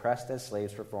would be oppressed as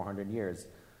slaves for 400 years.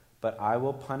 But I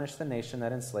will punish the nation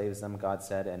that enslaves them, God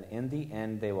said, and in the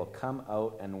end they will come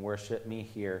out and worship me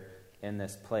here in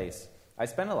this place." I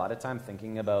spend a lot of time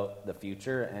thinking about the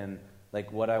future and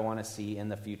like what I want to see in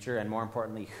the future, and more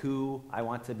importantly, who I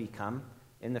want to become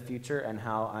in the future and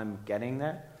how I'm getting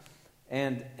there.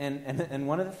 And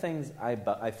one of the things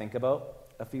I think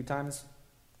about a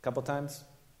couple times,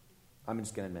 I'm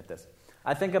just going to admit this.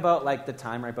 I think about like the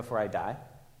time right before I die,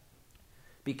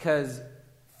 because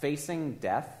facing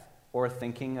death or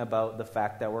thinking about the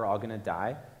fact that we're all going to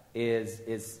die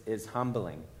is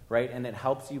humbling, right? And it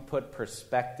helps you put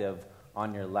perspective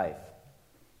on your life.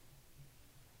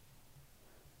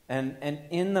 And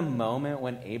in the moment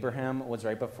when Abraham was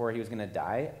right before he was going to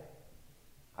die,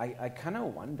 I kind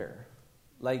of wonder,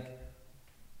 like,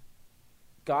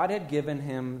 God had given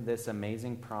him this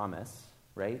amazing promise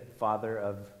right? Father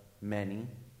of many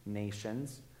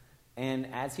nations. And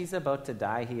as he's about to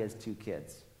die, he has 2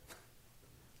 kids.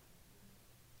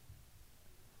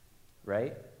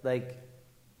 Right? Like,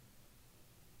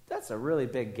 that's a really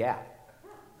big gap.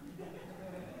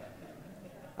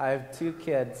 I have 2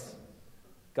 kids.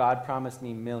 God promised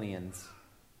me millions.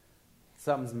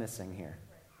 Something's missing here.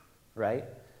 Right?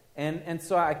 And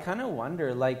so I kind of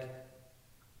wonder, like,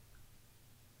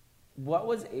 what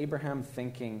was Abraham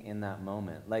thinking in that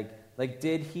moment? Like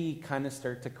did he kind of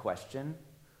start to question?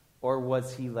 Or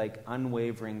was he like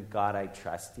unwavering, God, I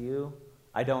trust you.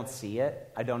 I don't see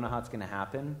it. I don't know how it's going to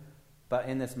happen. But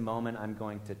in this moment, I'm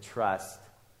going to trust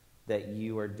that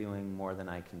you are doing more than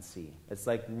I can see. It's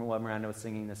like what Miranda was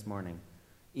singing this morning.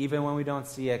 Even when we don't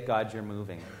see it, God, you're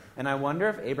moving. And I wonder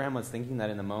if Abraham was thinking that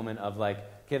in the moment of like,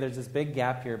 okay, there's this big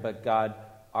gap here, but God,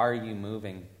 are you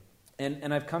moving?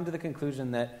 And I've come to the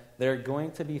conclusion that there are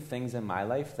going to be things in my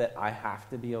life that I have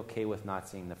to be okay with not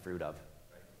seeing the fruit of.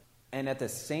 And at the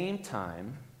same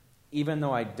time, even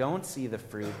though I don't see the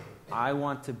fruit, I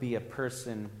want to be a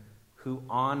person who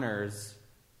honors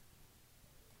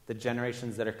the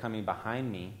generations that are coming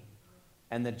behind me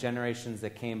and the generations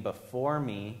that came before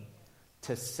me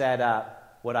to set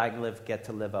up what I get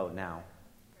to live out now.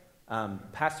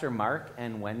 Pastor Mark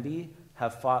and Wendy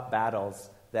have fought battles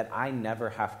that I never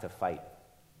have to fight.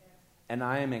 And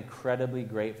I am incredibly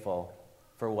grateful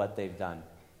for what they've done.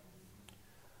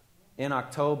 In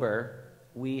October,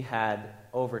 we had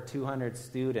over 200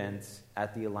 students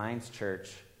at the Alliance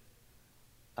Church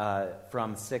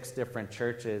from 6 different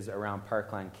churches around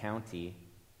Parkland County.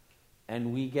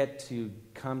 And we get to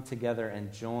come together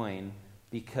and join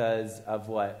because of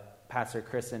what Pastor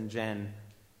Chris and Jen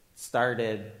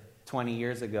started 20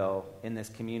 years ago in this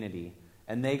community.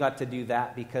 And they got to do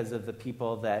that because of the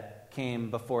people that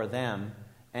came before them.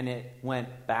 And it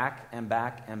went back and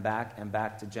back and back and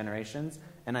back to generations.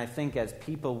 And I think as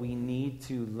people, we need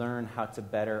to learn how to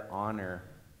better honor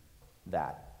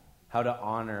that, how to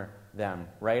honor them,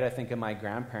 right? I think of my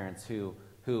grandparents who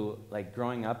like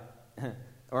growing up,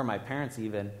 or my parents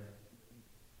even,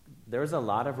 there was a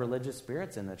lot of religious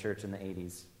spirits in the church in the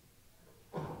 80s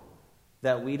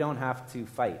that we don't have to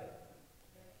fight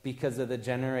because of the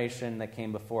generation that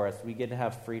came before us. We get to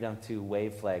have freedom to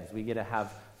wave flags. We get to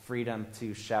have freedom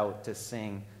to shout, to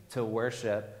sing, to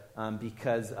worship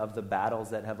because of the battles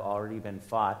that have already been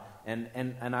fought.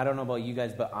 And I don't know about you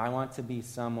guys, but I want to be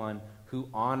someone who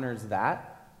honors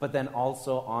that, but then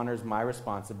also honors my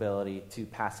responsibility to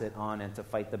pass it on and to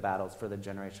fight the battles for the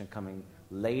generation coming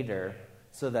later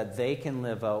so that they can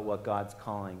live out what God's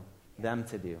calling them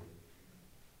to do.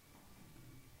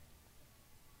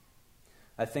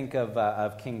 I think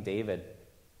of King David,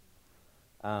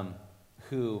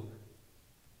 who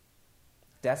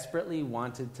desperately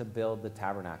wanted to build the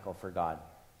tabernacle for God.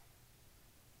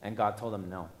 And God told him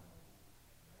no.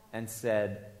 And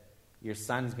said, your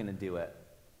son's going to do it.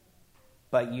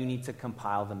 But you need to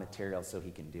compile the material so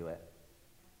he can do it.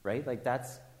 Right? Like,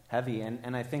 that's heavy.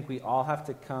 And I think we all have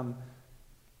to come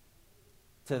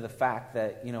to the fact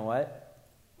that, you know what?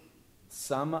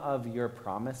 Some of your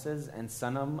promises and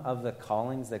some of the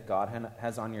callings that God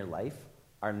has on your life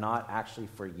are not actually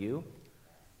for you.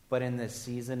 But in this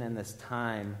season and this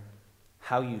time,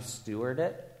 how you steward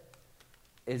it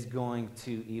is going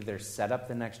to either set up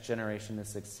the next generation to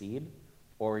succeed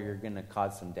or you're going to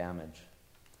cause some damage.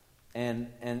 And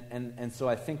so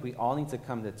I think we all need to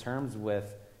come to terms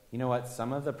with, you know what,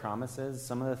 some of the promises,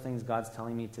 some of the things God's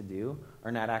telling me to do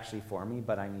are not actually for me,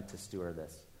 but I need to steward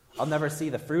this. I'll never see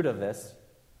the fruit of this,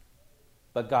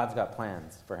 but God's got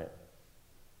plans for it.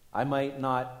 I might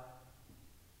not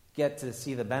get to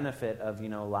see the benefit of,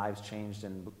 lives changed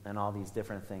and all these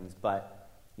different things, but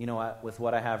you know what, with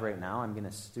what I have right now, I'm going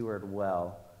to steward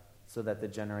well so that the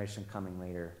generation coming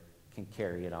later can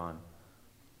carry it on.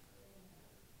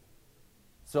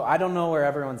 So I don't know where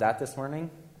everyone's at this morning.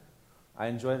 I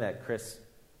enjoy that Chris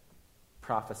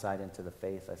prophesied into the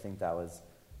faith. I think that was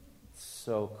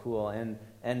so cool.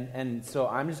 And so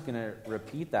I'm just going to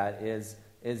repeat that is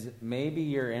maybe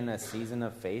you're in a season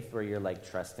of faith where you're like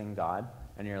trusting God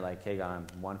and you're like, hey, God,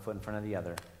 I'm one foot in front of the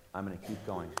other. I'm going to keep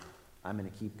going. I'm going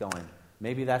to keep going.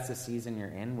 Maybe that's the season you're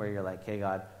in where you're like, hey,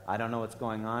 God, I don't know what's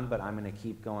going on, but I'm going to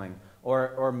keep going.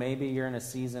 Or maybe you're in a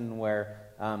season where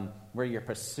you're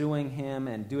pursuing him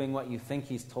and doing what you think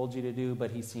he's told you to do,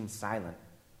 but he seems silent.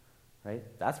 Right?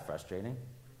 That's frustrating.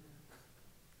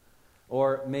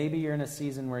 Or maybe you're in a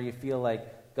season where you feel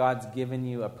like God's given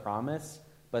you a promise,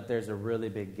 but there's a really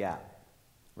big gap.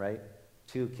 Right?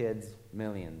 2 kids,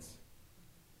 millions.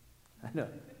 I know.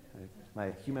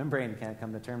 My human brain can't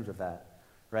come to terms with that.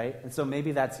 right? And so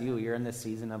maybe that's you. You're in this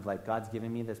season of like, God's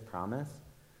giving me this promise,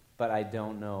 but I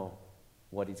don't know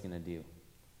what he's going to do.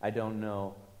 I don't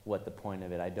know what the point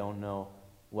of it. I don't know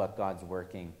what God's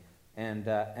working.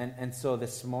 And so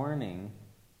this morning,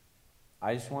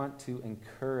 I just want to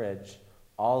encourage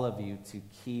all of you to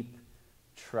keep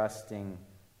trusting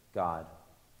God.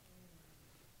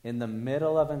 In the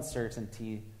middle of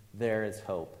uncertainty, there is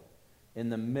hope. In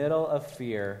the middle of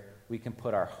fear, we can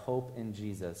put our hope in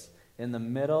Jesus. In the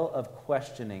middle of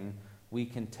questioning, we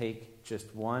can take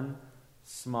just one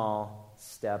small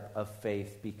step of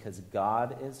faith because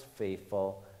God is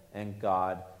faithful and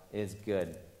God is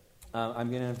good. I'm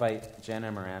going to invite Jen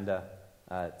and Miranda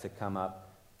to come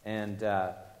up. And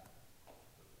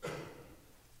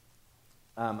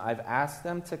I've asked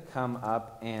them to come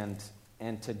up and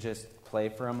to just play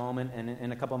for a moment. And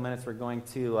in a couple of minutes, we're going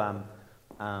to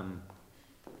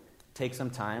take some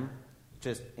time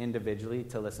just individually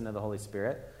to listen to the Holy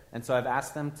Spirit. And so I've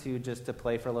asked them to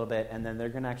play for a little bit, and then they're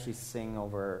going to actually sing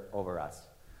over us.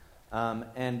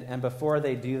 And before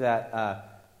they do that,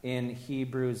 in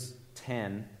Hebrews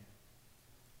 10,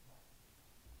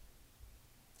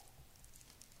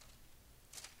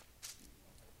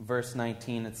 verse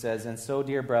 19, it says, "And so,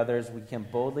 dear brothers, we can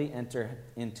boldly enter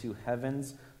into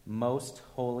heaven's most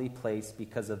holy place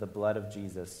because of the blood of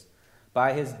Jesus.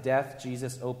 By his death,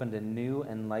 Jesus opened a new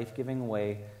and life-giving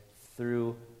way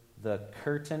through the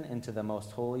curtain into the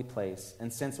most holy place.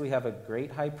 And since we have a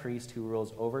great high priest who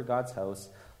rules over God's house,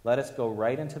 let us go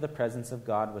right into the presence of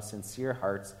God with sincere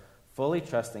hearts, fully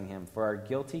trusting him. For our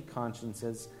guilty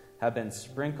consciences have been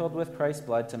sprinkled with Christ's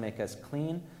blood to make us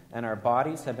clean, and our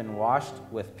bodies have been washed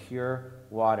with pure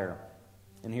water."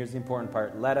 And here's the important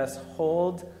part. "Let us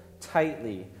hold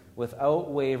tightly,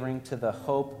 without wavering, to the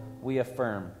hope we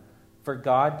affirm. For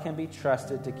God can be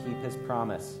trusted to keep his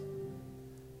promise.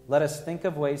 Let us think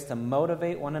of ways to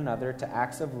motivate one another to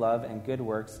acts of love and good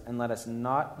works, and let us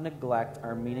not neglect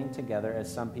our meeting together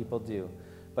as some people do,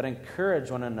 but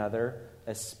encourage one another,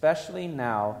 especially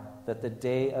now that the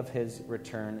day of his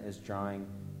return is drawing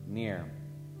near."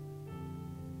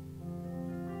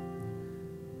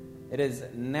 It is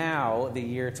now the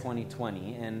year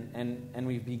 2020, and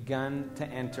we've begun to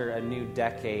enter a new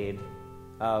decade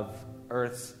of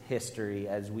Earth's history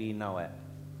as we know it.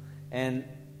 And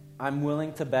I'm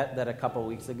willing to bet that a couple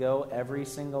weeks ago, every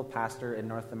single pastor in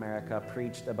North America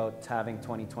preached about having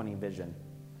 2020 vision.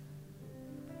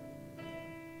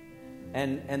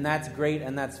 And that's great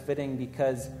and that's fitting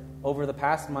because over the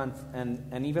past month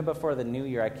and even before the new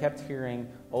year, I kept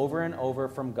hearing over and over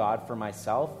from God for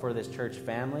myself, for this church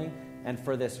family, and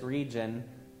for this region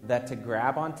that to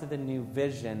grab onto the new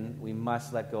vision, we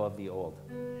must let go of the old.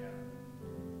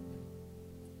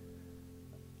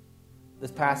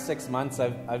 This past 6 months,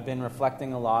 I've been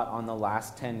reflecting a lot on the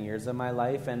last 10 years of my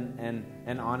life, and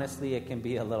honestly, it can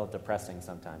be a little depressing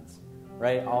sometimes,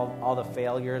 right? All the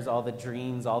failures, all the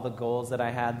dreams, all the goals that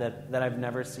I had that I've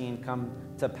never seen come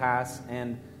to pass,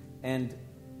 and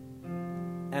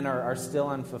are still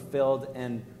unfulfilled,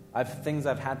 and things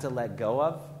I've had to let go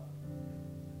of,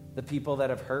 the people that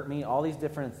have hurt me, all these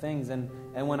different things, and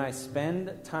when I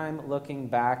spend time looking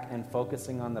back and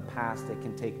focusing on the past, it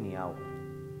can take me out.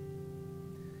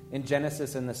 In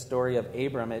Genesis, in the story of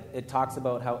Abram, it talks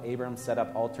about how Abram set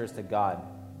up altars to God.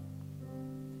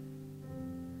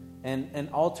 And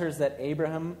altars that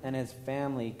Abraham and his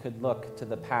family could look to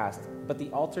the past. But the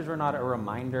altars were not a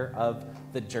reminder of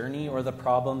the journey or the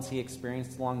problems he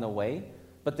experienced along the way,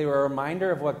 but they were a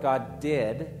reminder of what God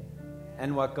did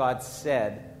and what God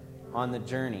said on the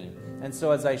journey. And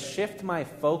so as I shift my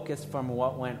focus from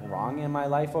what went wrong in my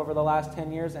life over the last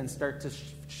 10 years and start to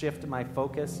shift my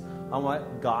focus on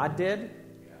what God did,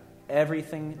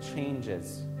 everything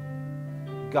changes.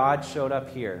 God showed up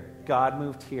here. God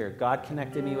moved here. God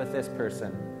connected me with this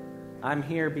person. I'm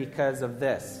here because of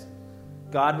this.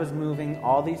 God was moving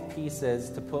all these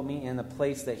pieces to put me in the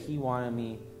place that he wanted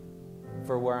me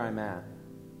for where I'm at.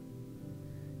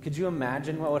 Could you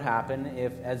imagine what would happen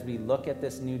if, as we look at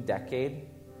this new decade,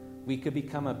 we could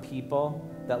become a people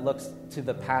that looks to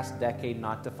the past decade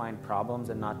not to find problems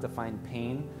and not to find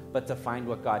pain, but to find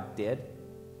what God did?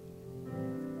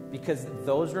 Because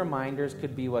those reminders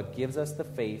could be what gives us the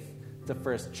faith to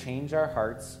first change our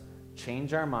hearts,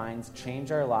 change our minds,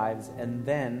 change our lives, and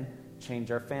then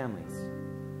change our families,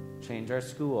 change our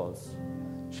schools,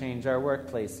 change our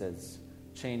workplaces,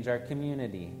 change our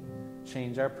community,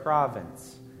 change our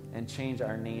province, and change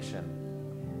our nation.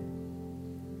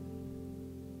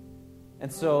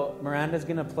 And so Miranda's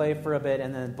going to play for a bit,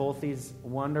 and then both these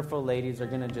wonderful ladies are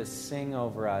going to just sing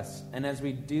over us. And as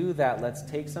we do that, let's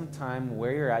take some time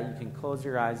where you're at. You can close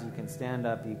your eyes, you can stand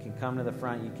up, you can come to the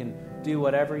front, you can do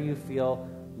whatever you feel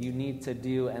you need to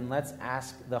do, and let's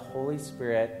ask the Holy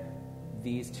Spirit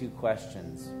these two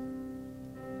questions.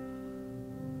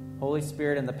 Holy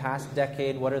Spirit, in the past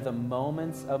decade, what are the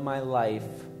moments of my life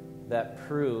that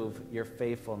prove your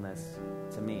faithfulness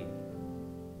to me?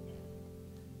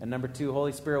 And number two,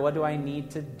 Holy Spirit, what do I need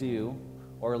to do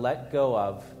or let go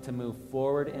of to move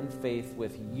forward in faith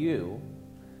with you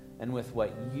and with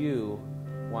what you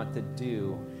want to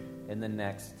do in the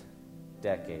next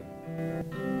decade?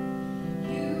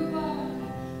 You are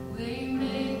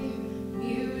waymaker,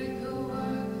 miracle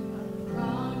worker,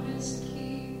 promise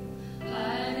keep,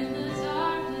 light in the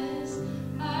darkness,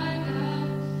 my God,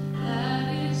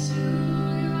 that is who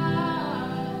you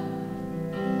are.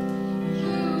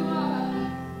 You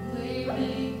are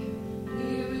waymaker,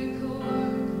 miracle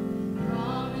worker,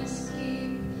 promise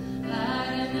keep,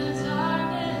 light in the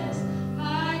darkness,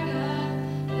 my God,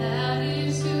 that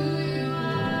is who you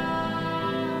are.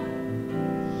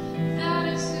 That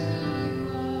is who you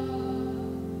are.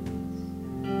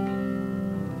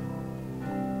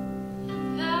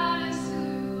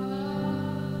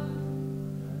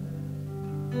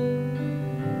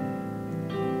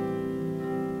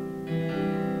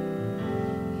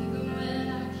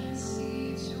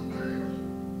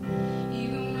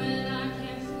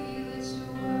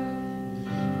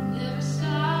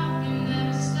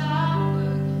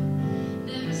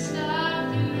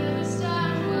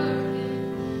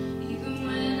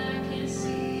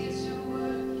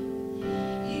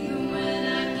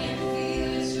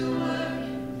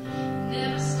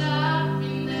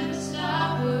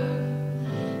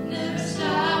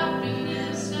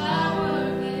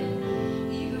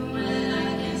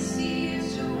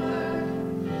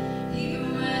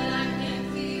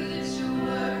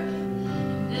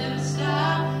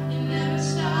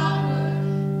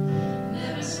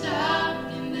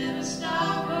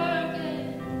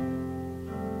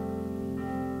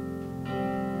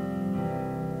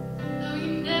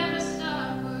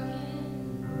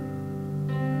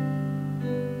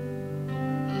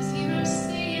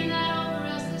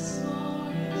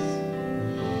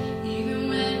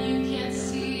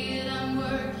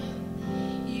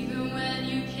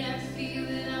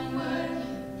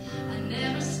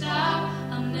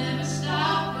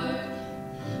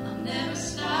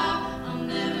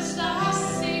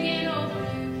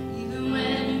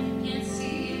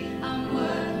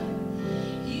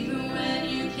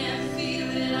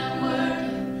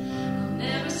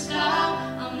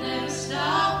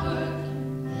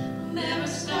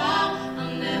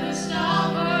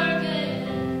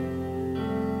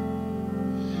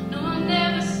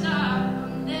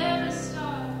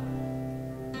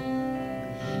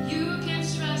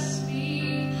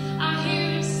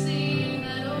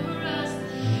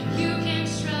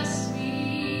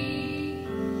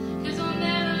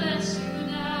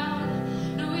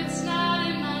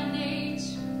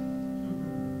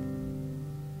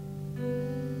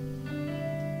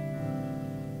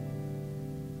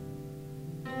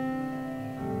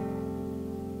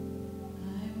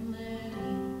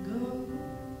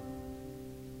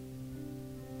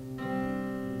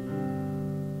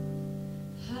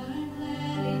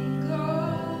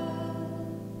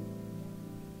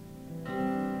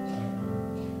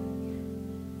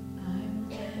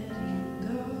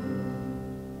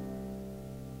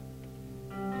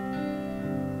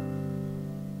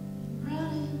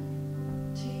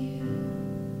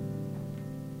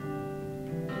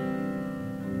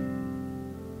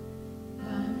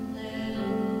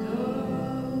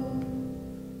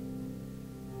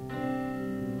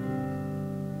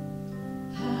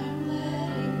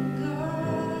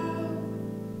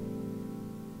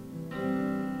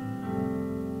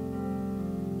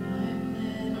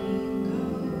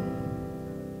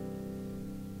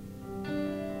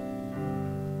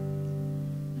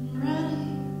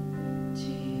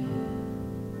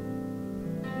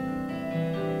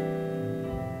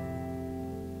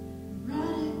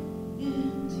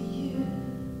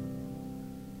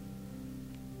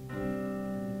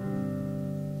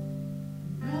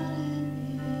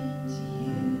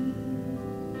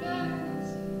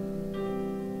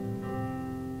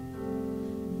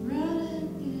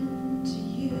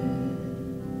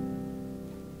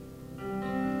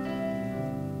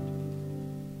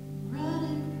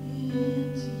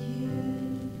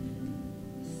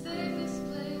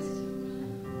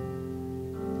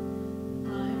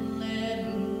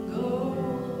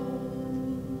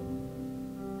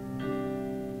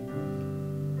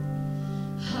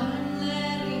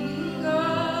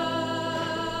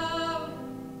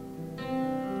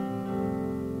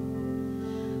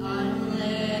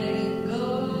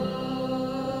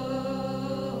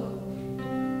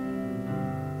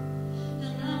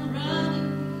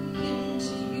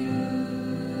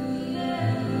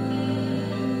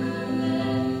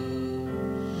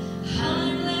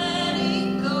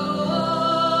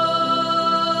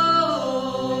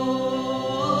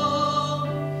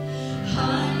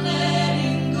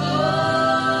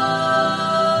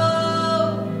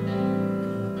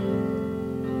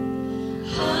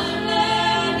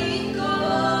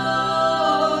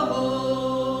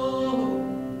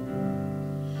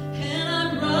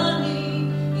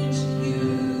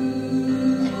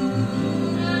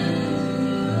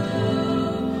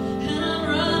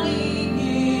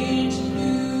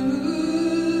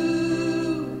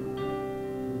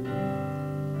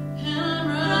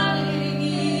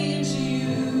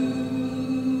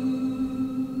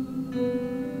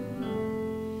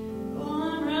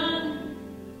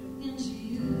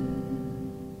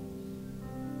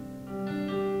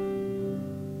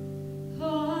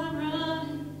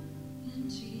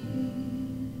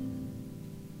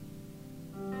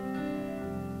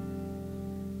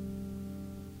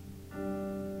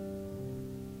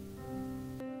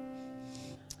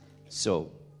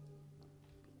 So,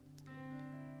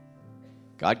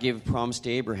 God gave a promise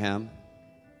to Abraham, and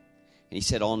he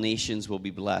said all nations will be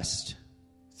blessed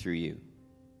through you.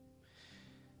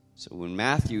 So when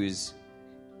Matthew is,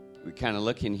 we kind of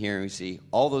look in here and we see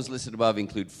all those listed above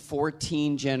include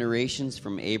 14 generations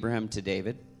from Abraham to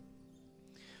David,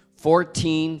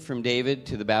 14 from David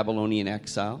to the Babylonian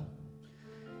exile,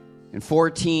 and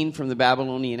 14 from the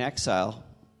Babylonian exile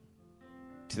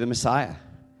to the Messiah.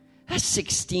 That's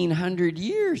 1,600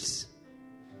 years.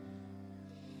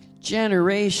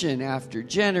 Generation after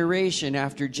generation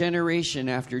after generation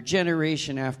after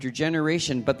generation after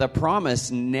generation, but the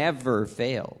promise never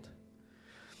failed.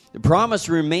 The promise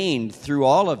remained through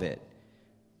all of it.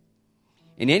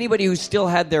 And anybody who still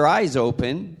had their eyes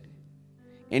open,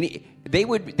 they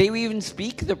would even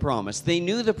speak the promise. They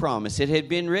knew the promise. It had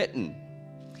been written.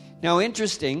 Now,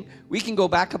 interesting, we can go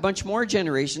back a bunch more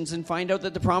generations and find out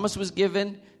that the promise was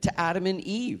given to Adam and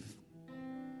Eve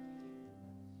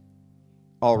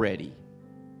already.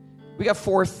 We got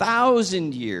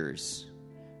 4,000 years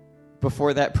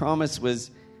before that promise was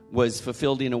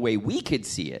fulfilled in a way we could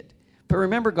see it. But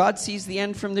remember, God sees the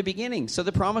end from the beginning. So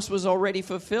the promise was already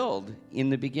fulfilled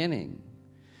in the beginning.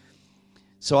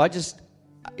 So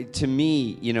to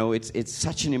me, it's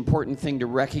such an important thing to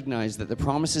recognize that the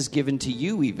promise is given to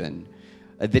you even.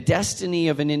 The destiny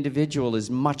of an individual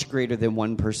is much greater than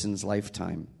one person's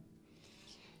lifetime.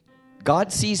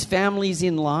 God sees families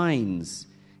in lines,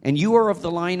 and you are of the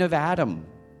line of Adam.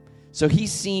 So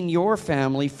he's seen your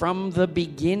family from the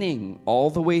beginning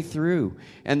all the way through.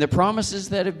 And the promises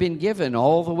that have been given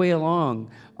all the way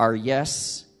along are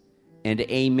yes and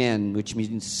amen, which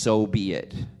means so be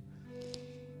it.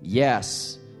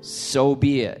 Yes, so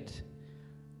be it.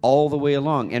 All the way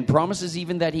along. And promises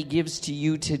even that he gives to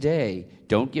you today,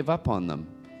 don't give up on them.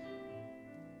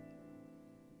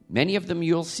 Many of them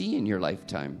you'll see in your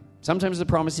lifetime. Sometimes the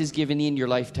promise is given in your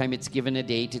lifetime. It's given a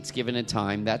date. It's given a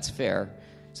time. That's fair.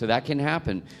 So that can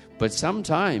happen. But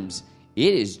sometimes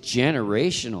it is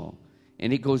generational.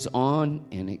 And it goes on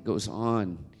and it goes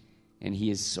on. And he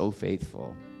is so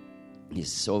faithful. He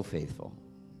is so faithful.